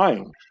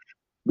crying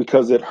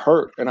because it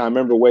hurt. And I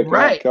remember waking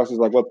up. Kelsey's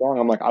like, what's wrong?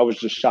 I'm like, I was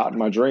just shot in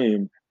my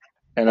dream.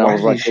 And I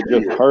was like, it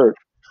just hurt.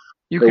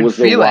 You can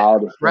feel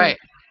it. Right.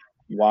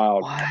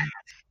 Wild. What?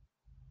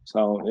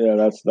 So, yeah,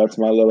 that's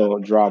my little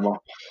drama.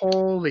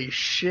 Holy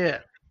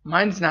shit.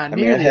 Mine's not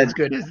nearly as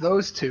good as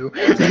those 2.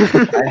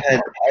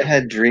 I've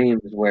had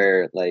dreams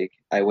where, like,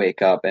 I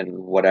wake up and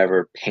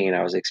whatever pain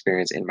I was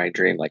experiencing in my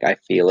dream, like, I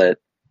feel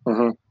it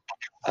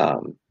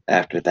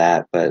after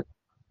that. But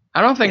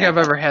I don't think I've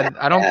ever had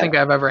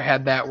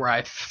that where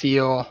I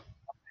feel,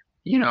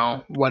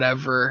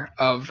 whatever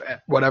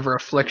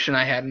affliction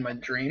I had in my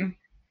dream.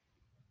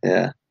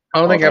 Yeah. I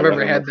don't think I've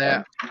ever had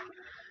that.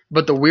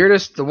 But the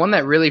one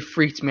that really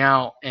freaked me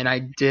out, and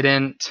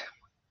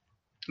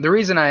the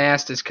reason I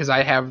asked is because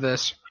I have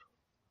this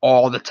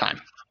all the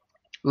time.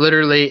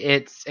 Literally,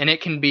 it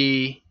can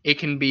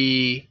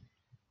be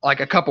like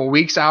a couple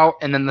weeks out,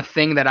 and then the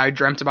thing that I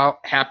dreamt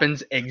about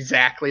happens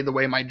exactly the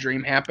way my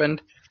dream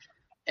happened.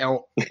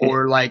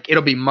 Or like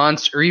it'll be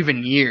months or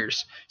even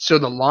years. So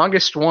the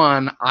longest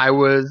one, I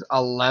was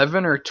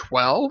 11 or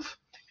 12,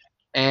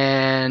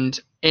 and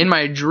in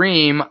my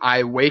dream,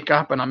 I wake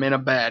up and I'm in a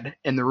bed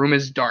and the room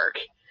is dark.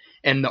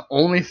 And the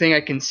only thing I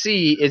can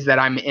see is that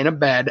I'm in a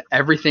bed.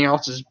 Everything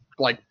else is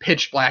like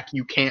pitch black.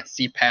 You can't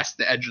see past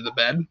the edge of the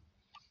bed.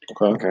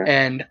 Okay.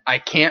 And I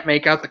can't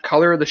make out the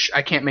color of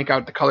I can't make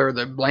out the color of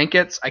the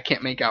blankets. I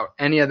can't make out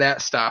any of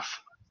that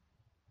stuff.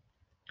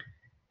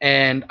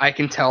 And I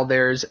can tell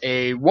there's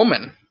a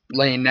woman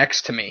laying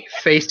next to me,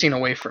 facing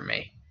away from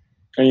me.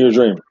 In your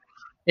dream?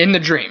 In the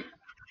dream.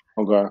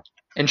 Okay.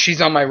 And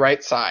she's on my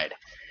right side.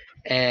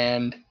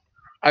 And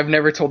I've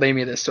never told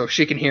Amy this, so if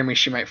she can hear me,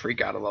 she might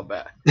freak out a little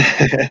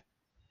bit.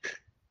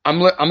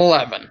 I'm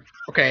 11.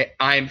 Okay,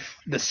 I'm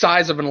the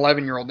size of an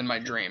 11-year-old in my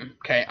dream.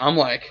 Okay, I'm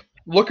like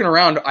looking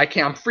around.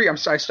 I'm free. I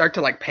start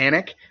to like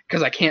panic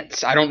because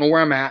I don't know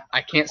where I'm at.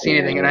 I can't see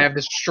anything, and I have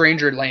this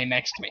stranger laying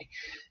next to me.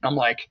 And I'm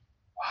like,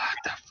 what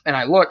the? And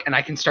I look, and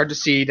I can start to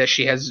see that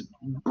she has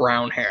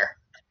brown hair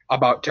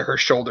about to her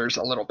shoulders,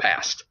 a little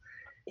past.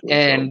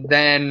 And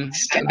then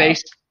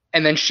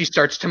she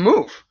starts to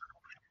move,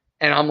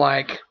 and I'm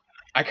like,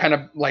 I kind of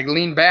like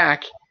lean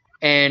back,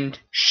 and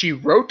she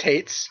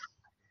rotates.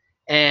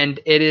 And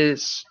it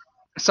is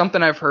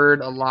something I've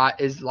heard a lot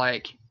is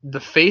like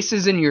the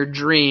faces in your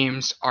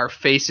dreams are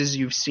faces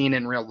you've seen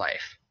in real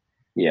life.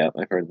 Yeah,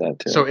 I've heard that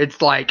too. So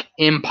it's like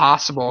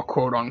impossible,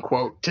 quote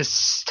unquote,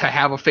 to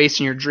have a face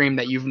in your dream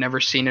that you've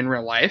never seen in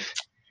real life.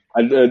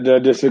 I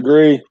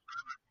disagree.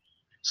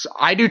 So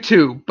I do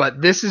too,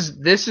 but this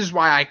is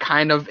why it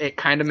kind of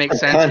makes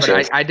sense.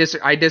 But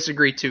I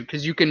disagree too,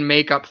 because you can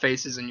make up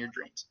faces in your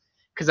dreams.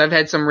 Because I've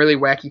had some really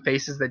wacky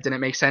faces that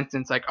didn't make sense,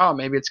 and it's like, oh,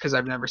 maybe it's because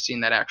I've never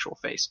seen that actual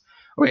face.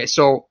 Okay,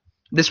 so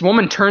this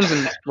woman turns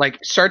and like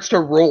starts to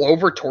roll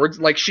over towards,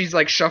 like she's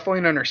like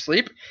shuffling in her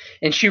sleep,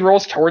 and she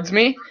rolls towards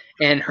me,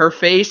 and her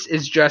face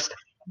is just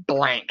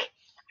blank.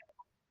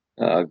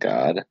 Oh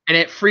God! And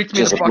it freaked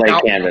me just the fuck blank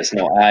out. Canvas,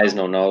 no eyes,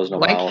 no nose, no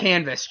blank mouth.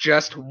 Canvas,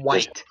 just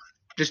white,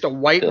 just a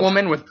white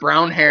woman with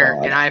brown hair,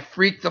 and I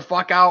freaked the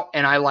fuck out,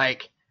 and I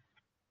like.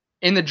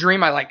 In the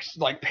dream, I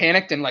like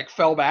panicked and like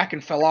fell back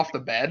and fell off the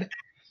bed,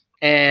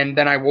 and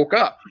then I woke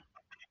up,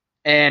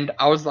 and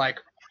I was like,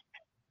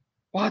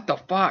 "What the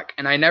fuck?"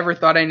 And I never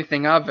thought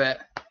anything of it,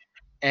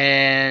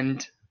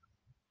 and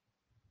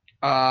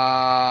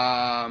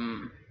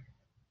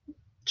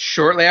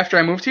shortly after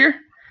I moved here,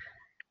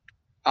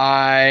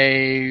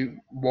 I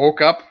woke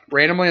up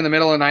randomly in the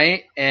middle of the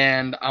night,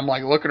 and I'm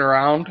like looking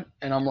around,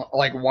 and I'm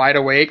like wide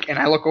awake, and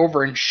I look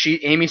over, and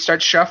Amy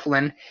starts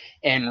shuffling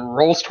and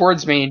rolls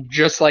towards me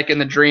just like in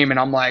the dream, and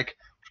I'm like,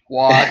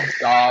 what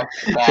the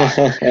fuck?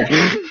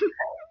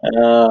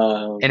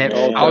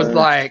 I was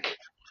like,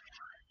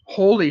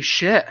 holy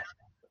shit.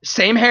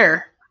 Same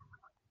hair.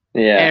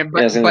 Yeah.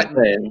 But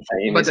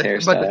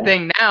the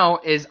thing now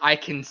is I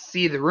can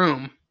see the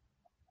room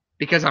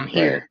because I'm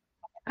here. Right.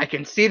 I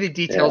can see the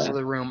details of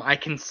the room. I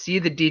can see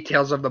the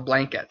details of the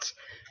blankets.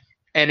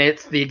 And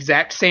it's the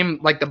exact same,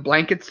 like the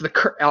blankets,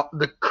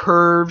 the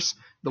curves,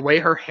 the way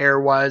her hair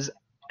was,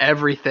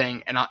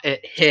 everything. And it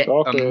hit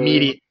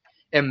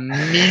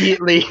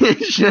immediately.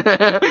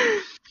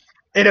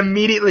 It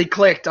immediately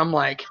clicked. I'm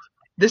like,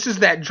 this is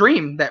that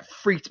dream that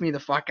freaked me the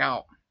fuck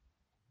out.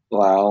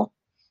 Wow.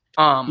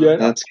 Yeah,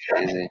 that's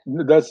crazy.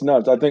 That's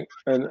nuts. I think,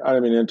 and I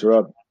didn't mean to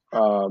interrupt.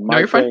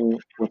 My thing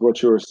with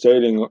what you were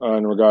stating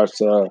in regards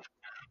to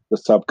the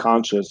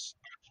subconscious,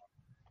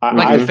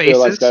 I feel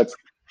like that's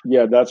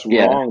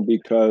wrong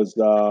because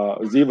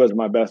Ziva is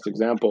my best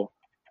example.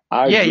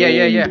 I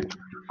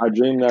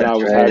dreamed that I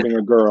was having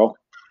a girl.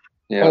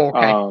 Yeah. Oh,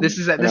 okay. This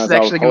is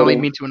actually going to lead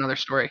me to another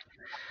story.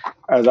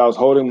 As I was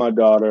holding my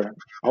daughter,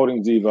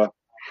 holding Ziva,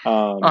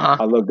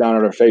 I looked down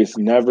at her face.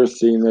 Never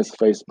seen this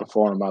face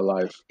before in my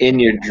life. In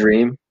your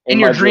dream? In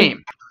your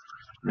dream.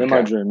 In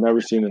my dream.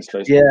 Never seen this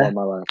face before in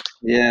my life.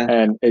 Yeah.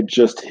 And it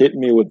just hit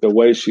me with the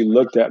way she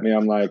looked at me.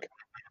 I'm like,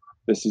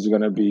 this is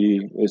gonna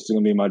be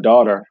my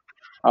daughter.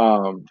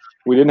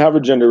 We didn't have a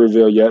gender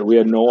reveal yet. We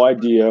had no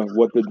idea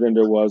what the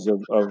gender was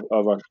of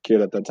our kid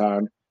at the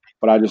time.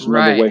 But I just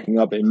remember waking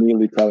up and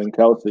immediately telling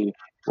Kelsey,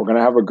 we're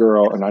gonna have a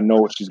girl, and I know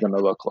what she's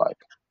gonna look like.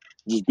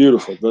 Just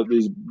beautiful.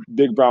 These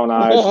big brown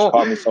eyes just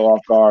caught me so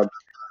off guard.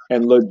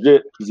 And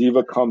legit,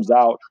 Ziva comes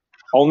out.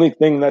 Only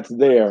thing that's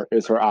there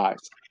is her eyes.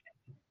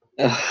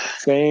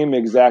 Same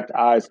exact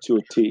eyes to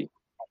a T.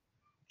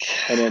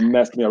 And it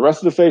messed me up. The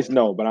rest of the face,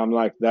 no. But I'm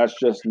like, that's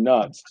just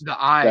nuts. The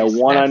eyes. That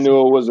one, I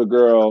knew it was a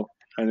girl,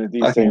 and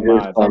these same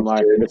eyes. I'm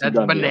like, that's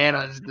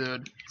bananas,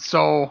 dude.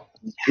 So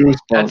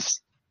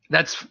that's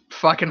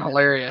fucking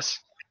hilarious.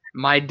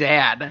 My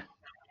dad,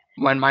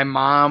 when my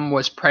mom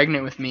was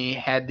pregnant with me,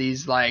 had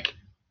these like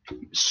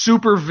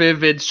super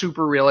vivid,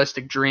 super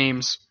realistic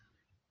dreams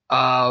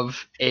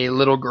of a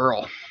little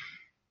girl,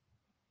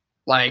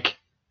 like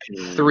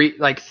 3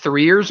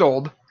 years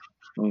old,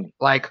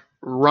 like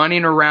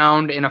running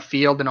around in a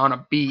field and on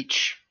a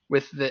beach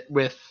with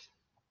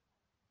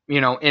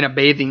in a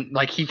bathing,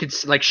 like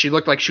she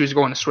looked like she was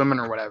going to swimming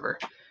or whatever.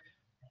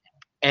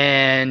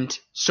 And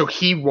so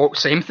he woke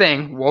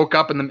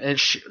up in the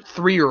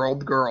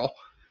 3-year-old girl.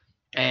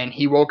 And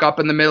he woke up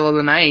in the middle of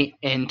the night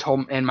and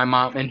and my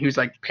mom, and he was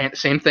like,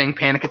 same thing,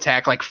 panic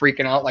attack, like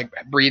freaking out, like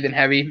breathing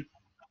heavy.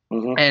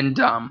 And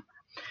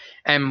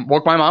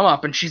woke my mom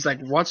up, and she's like,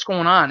 what's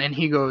going on? And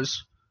he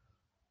goes,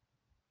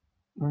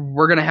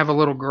 we're going to have a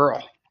little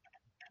girl.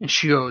 And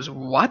she goes,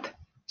 what?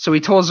 So he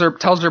tells her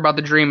about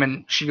the dream,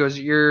 and she goes,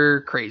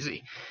 you're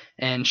crazy.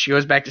 And she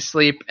goes back to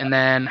sleep. And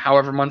then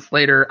however months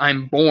later,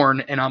 I'm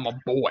born and I'm a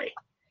boy.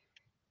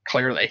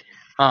 clearly.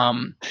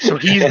 So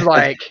he's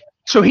like,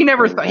 so he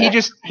never thought,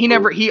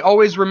 he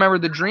always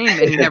remembered the dream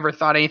and he never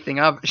thought anything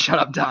of it. Shut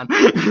up, Don.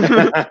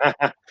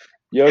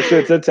 Your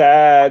shit's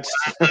attached.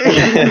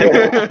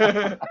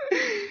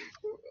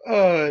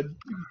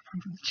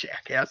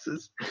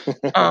 Jackasses.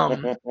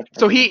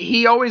 So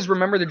he always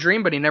remembered the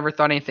dream, but he never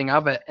thought anything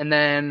of it. And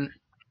then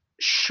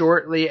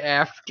shortly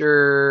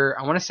after,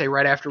 I want to say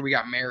right after we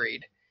got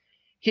married,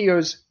 he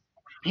goes,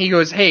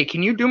 hey,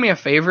 can you do me a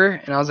favor?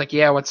 And I was like,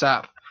 yeah, what's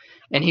up?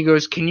 And he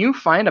goes, can you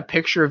find a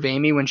picture of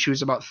Amy when she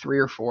was about 3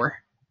 or 4?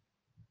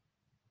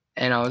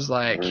 And I was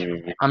like,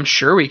 I'm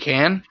sure we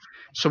can.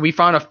 So we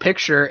found a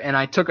picture, and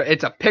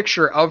it's a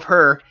picture of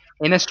her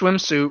in a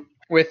swimsuit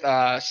with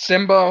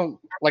Simba,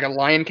 like a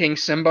Lion King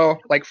Simba,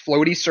 like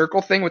floaty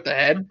circle thing with the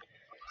head.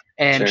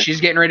 And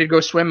she's getting ready to go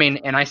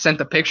swimming, and I sent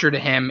the picture to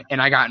him,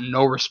 and I got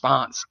no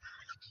response.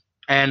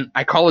 And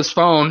I call his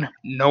phone,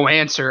 no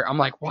answer. I'm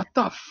like, what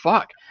the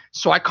fuck?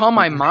 So I call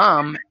my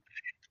mom,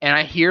 and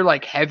I hear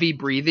like heavy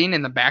breathing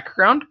in the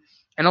background.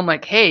 And I'm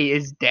like, hey,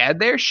 is Dad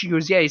there? She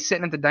goes, yeah, he's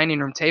sitting at the dining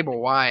room table.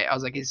 Why? I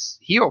was like, is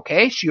he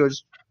okay? She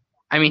goes,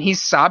 I mean,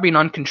 he's sobbing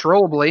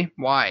uncontrollably.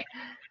 Why?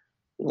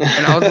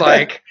 And I was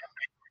like,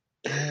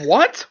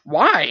 what?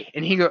 Why?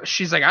 And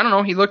she's like, I don't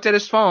know. He looked at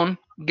his phone,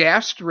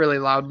 gasped really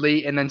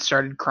loudly, and then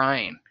started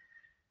crying.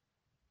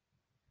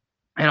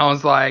 And I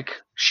was like,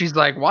 she's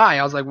like, why?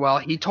 I was like, well,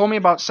 he told me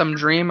about some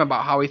dream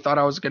about how he thought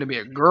I was going to be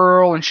a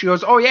girl. And she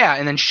goes, oh, yeah.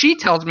 And then she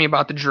tells me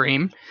about the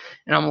dream.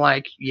 And I'm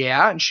like,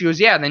 yeah. And she goes,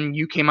 yeah. And then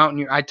you came out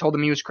and I told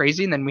him he was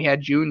crazy. And then we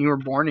had you and you were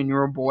born and you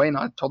were a boy. And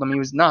I told him he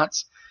was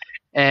nuts.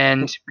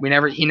 And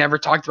he never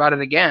talked about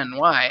it again.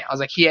 Why? I was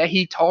like, yeah,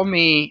 he told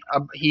me,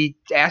 he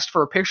asked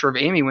for a picture of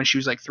Amy when she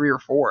was like 3 or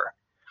 4.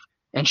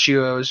 And she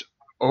goes,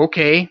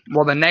 okay.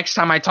 Well, the next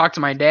time I talked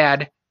to my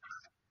dad,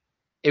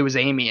 it was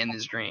Amy in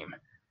his dream.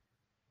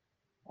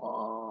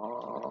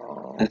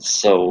 That's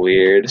so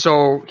weird.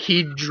 So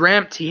he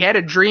had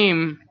a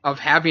dream of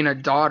having a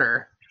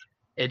daughter.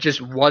 It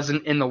just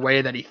wasn't in the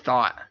way that he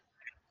thought.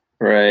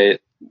 Right.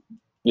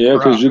 Yeah,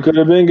 because you could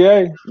have been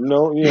gay.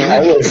 No, we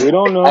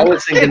don't know. I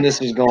was thinking this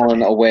was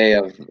going away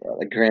of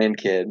a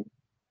grandkid.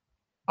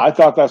 I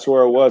thought that's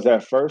where it was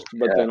at first,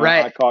 but then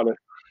I caught it.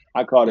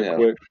 I caught it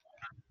quick.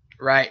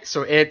 Right.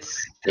 So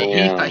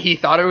he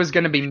thought it was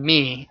going to be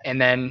me, and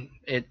then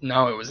it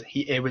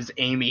was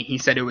Amy. He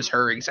said it was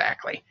her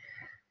exactly.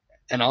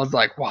 And I was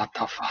like, what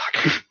the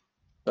fuck?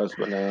 That's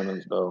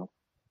bananas, though.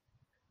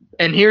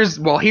 And here's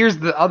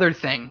the other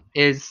thing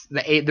is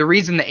the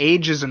reason the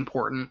age is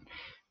important.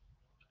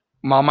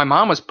 While my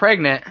mom was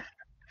pregnant,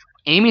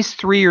 Amy's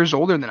 3 years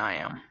older than I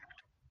am.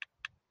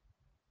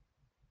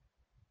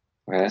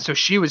 Right. So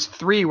she was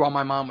 3 while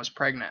my mom was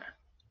pregnant,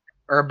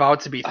 or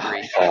about to be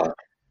 3.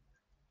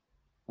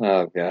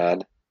 Oh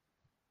God,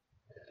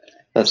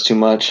 that's too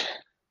much.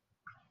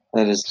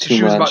 That is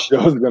too much.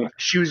 I was gonna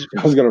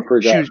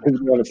freak out.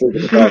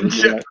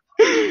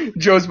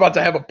 Joe's about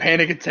to have a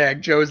panic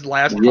attack. Joe's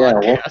last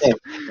podcast.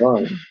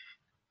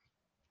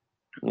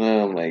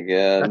 Oh my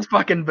God, that's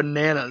fucking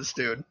bananas,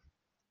 dude.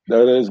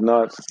 That is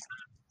nuts.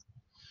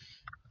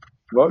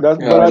 But to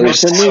me,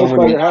 it's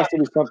like there has to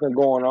be something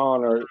going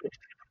on, or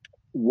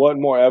what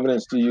more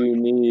evidence do you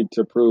need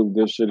to prove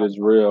this shit is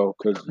real?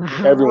 Because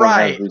everyone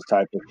has these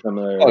types of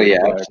similarities. Oh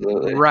yeah,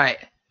 absolutely. Right.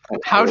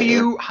 How do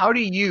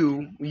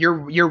you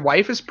your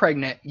wife is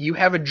pregnant, you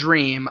have a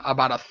dream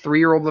about a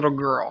 3-year-old little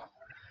girl.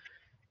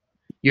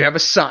 You have a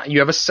son.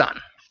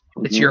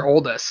 Mm-hmm. It's your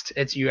oldest.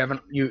 It's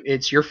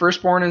your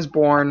firstborn is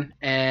born,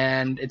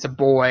 and it's a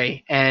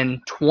boy, and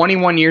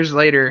 21 years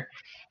later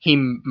he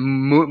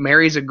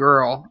marries a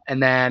girl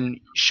and then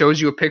shows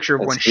you a picture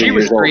of when she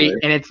was 3 older.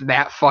 And it's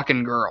that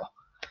fucking girl.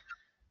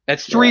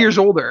 That's 3 years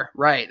older.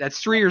 Right. That's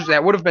 3 years.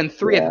 That would have been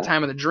 3 at the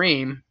time of the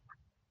dream.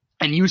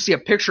 And you see a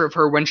picture of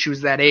her when she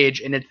was that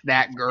age, and it's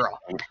that girl.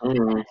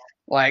 Mm-hmm.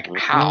 Like,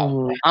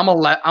 how? I'm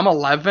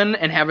 11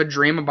 and have a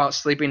dream about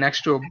sleeping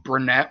next to a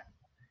brunette,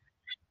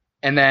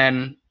 and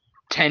then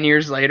 10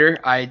 years later,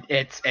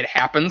 it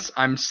happens.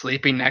 I'm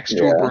sleeping next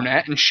to a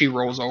brunette, and she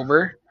rolls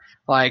over.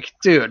 Like,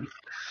 dude.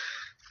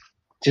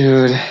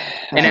 And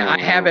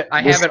I have it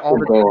all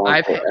the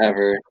time.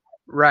 Forever.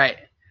 Right.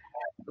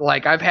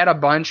 Like, I've had a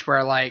bunch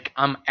where, like,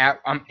 I'm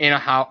in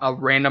a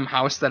random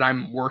house that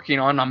I'm working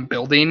on, I'm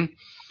building.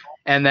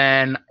 And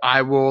then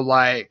I will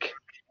like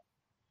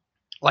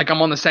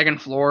I'm on the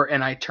second floor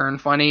and I turn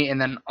funny,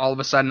 and then all of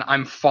a sudden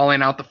I'm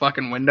falling out the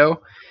fucking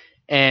window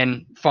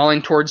and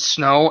falling towards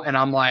snow, and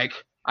I'm like,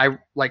 I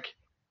like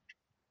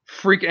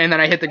freak, and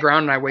then I hit the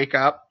ground and I wake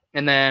up,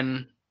 and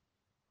then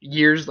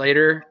years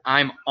later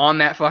I'm on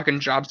that fucking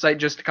job site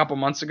just a couple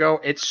months ago.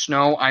 It's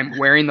snow. I'm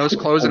wearing those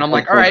clothes, and I'm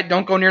like, all right,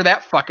 don't go near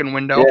that fucking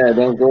window. Yeah,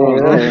 don't go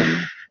near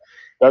there.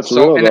 That's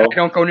real, and then I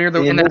don't go near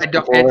and then I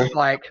don't. It's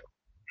like,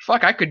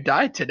 fuck, I could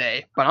die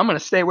today, but I'm going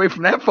to stay away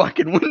from that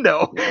fucking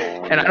window.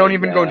 And I don't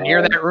even go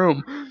near that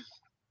room. And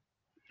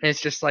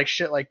it's just like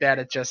shit like that.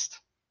 It's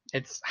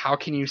how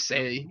can you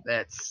say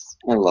that's...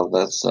 I love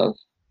that stuff.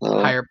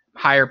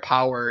 Higher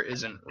power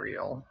isn't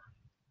real.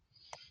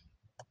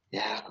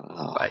 Yeah.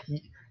 But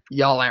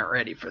y'all aren't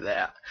ready for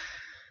that.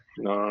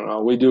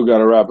 No. We do got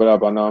to wrap it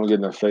up. I know I'm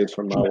getting a face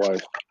from my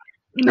wife.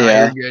 No,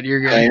 Yeah. you're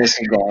good. I mean, this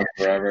can go on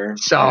forever.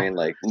 So, I mean,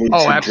 like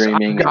lucid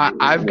dreaming.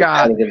 I've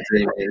got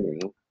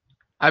dreaming.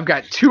 I've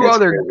got two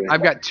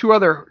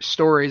other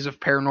stories of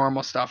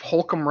paranormal stuff.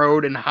 Holcomb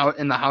Road and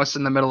in the house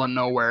in the middle of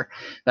nowhere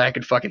that I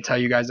could fucking tell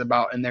you guys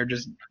about, and they're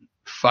just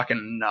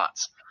fucking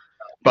nuts.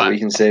 But we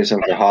can save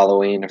some for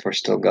Halloween if we're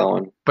still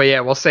going. But yeah,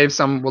 we'll save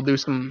some. We'll do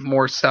some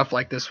more stuff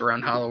like this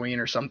around Halloween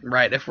or something,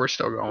 right? If we're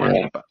still going.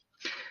 Yeah. But,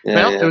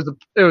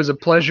 it was a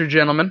pleasure,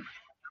 gentlemen.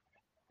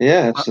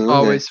 Yeah, absolutely.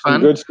 Always fun.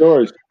 Some good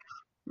stories.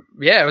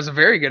 Yeah, it was a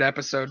very good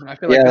episode. I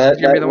feel like this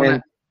is gonna be the one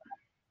that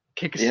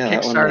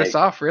kickstart us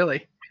off,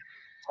 really.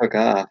 Took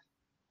off.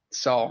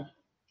 So,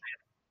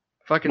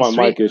 fucking my sweet.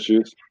 mic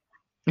issues.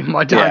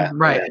 My time,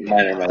 right?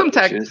 Yeah,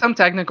 some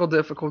technical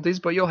difficulties,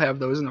 but you'll have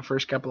those in the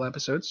first couple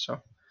episodes. So,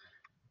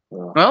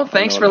 well,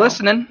 thanks for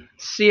listening.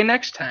 See you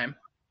next time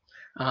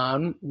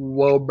on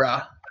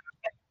WoahBro.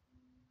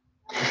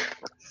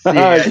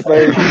 I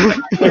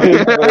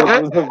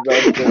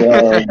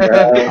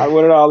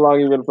wonder how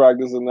long you've been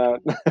practicing that.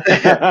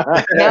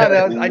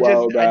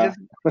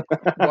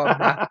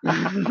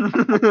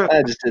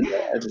 I just did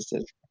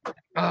that.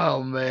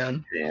 Oh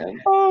man. Damn.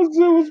 Oh,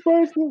 shit was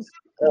priceless.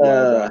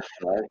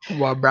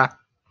 WoahBro.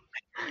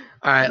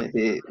 All right.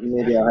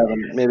 Maybe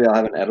I'll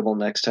have an edible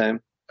next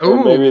time.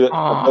 Ooh, maybe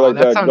I feel like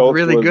that sounds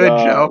really good,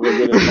 Joe. Was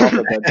in his mouth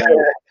at that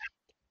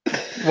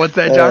time. What's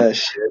that, John?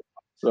 Shit.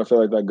 So I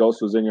feel like that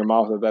ghost was in your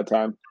mouth at that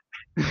time.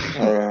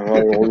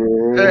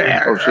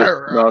 Oh shit!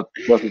 No,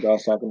 Leslie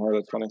Doss talking to her.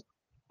 That's funny.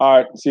 All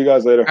right, see you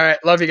guys later. All right,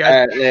 love you guys. All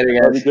right, later,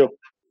 guys. Love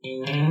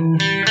you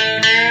too.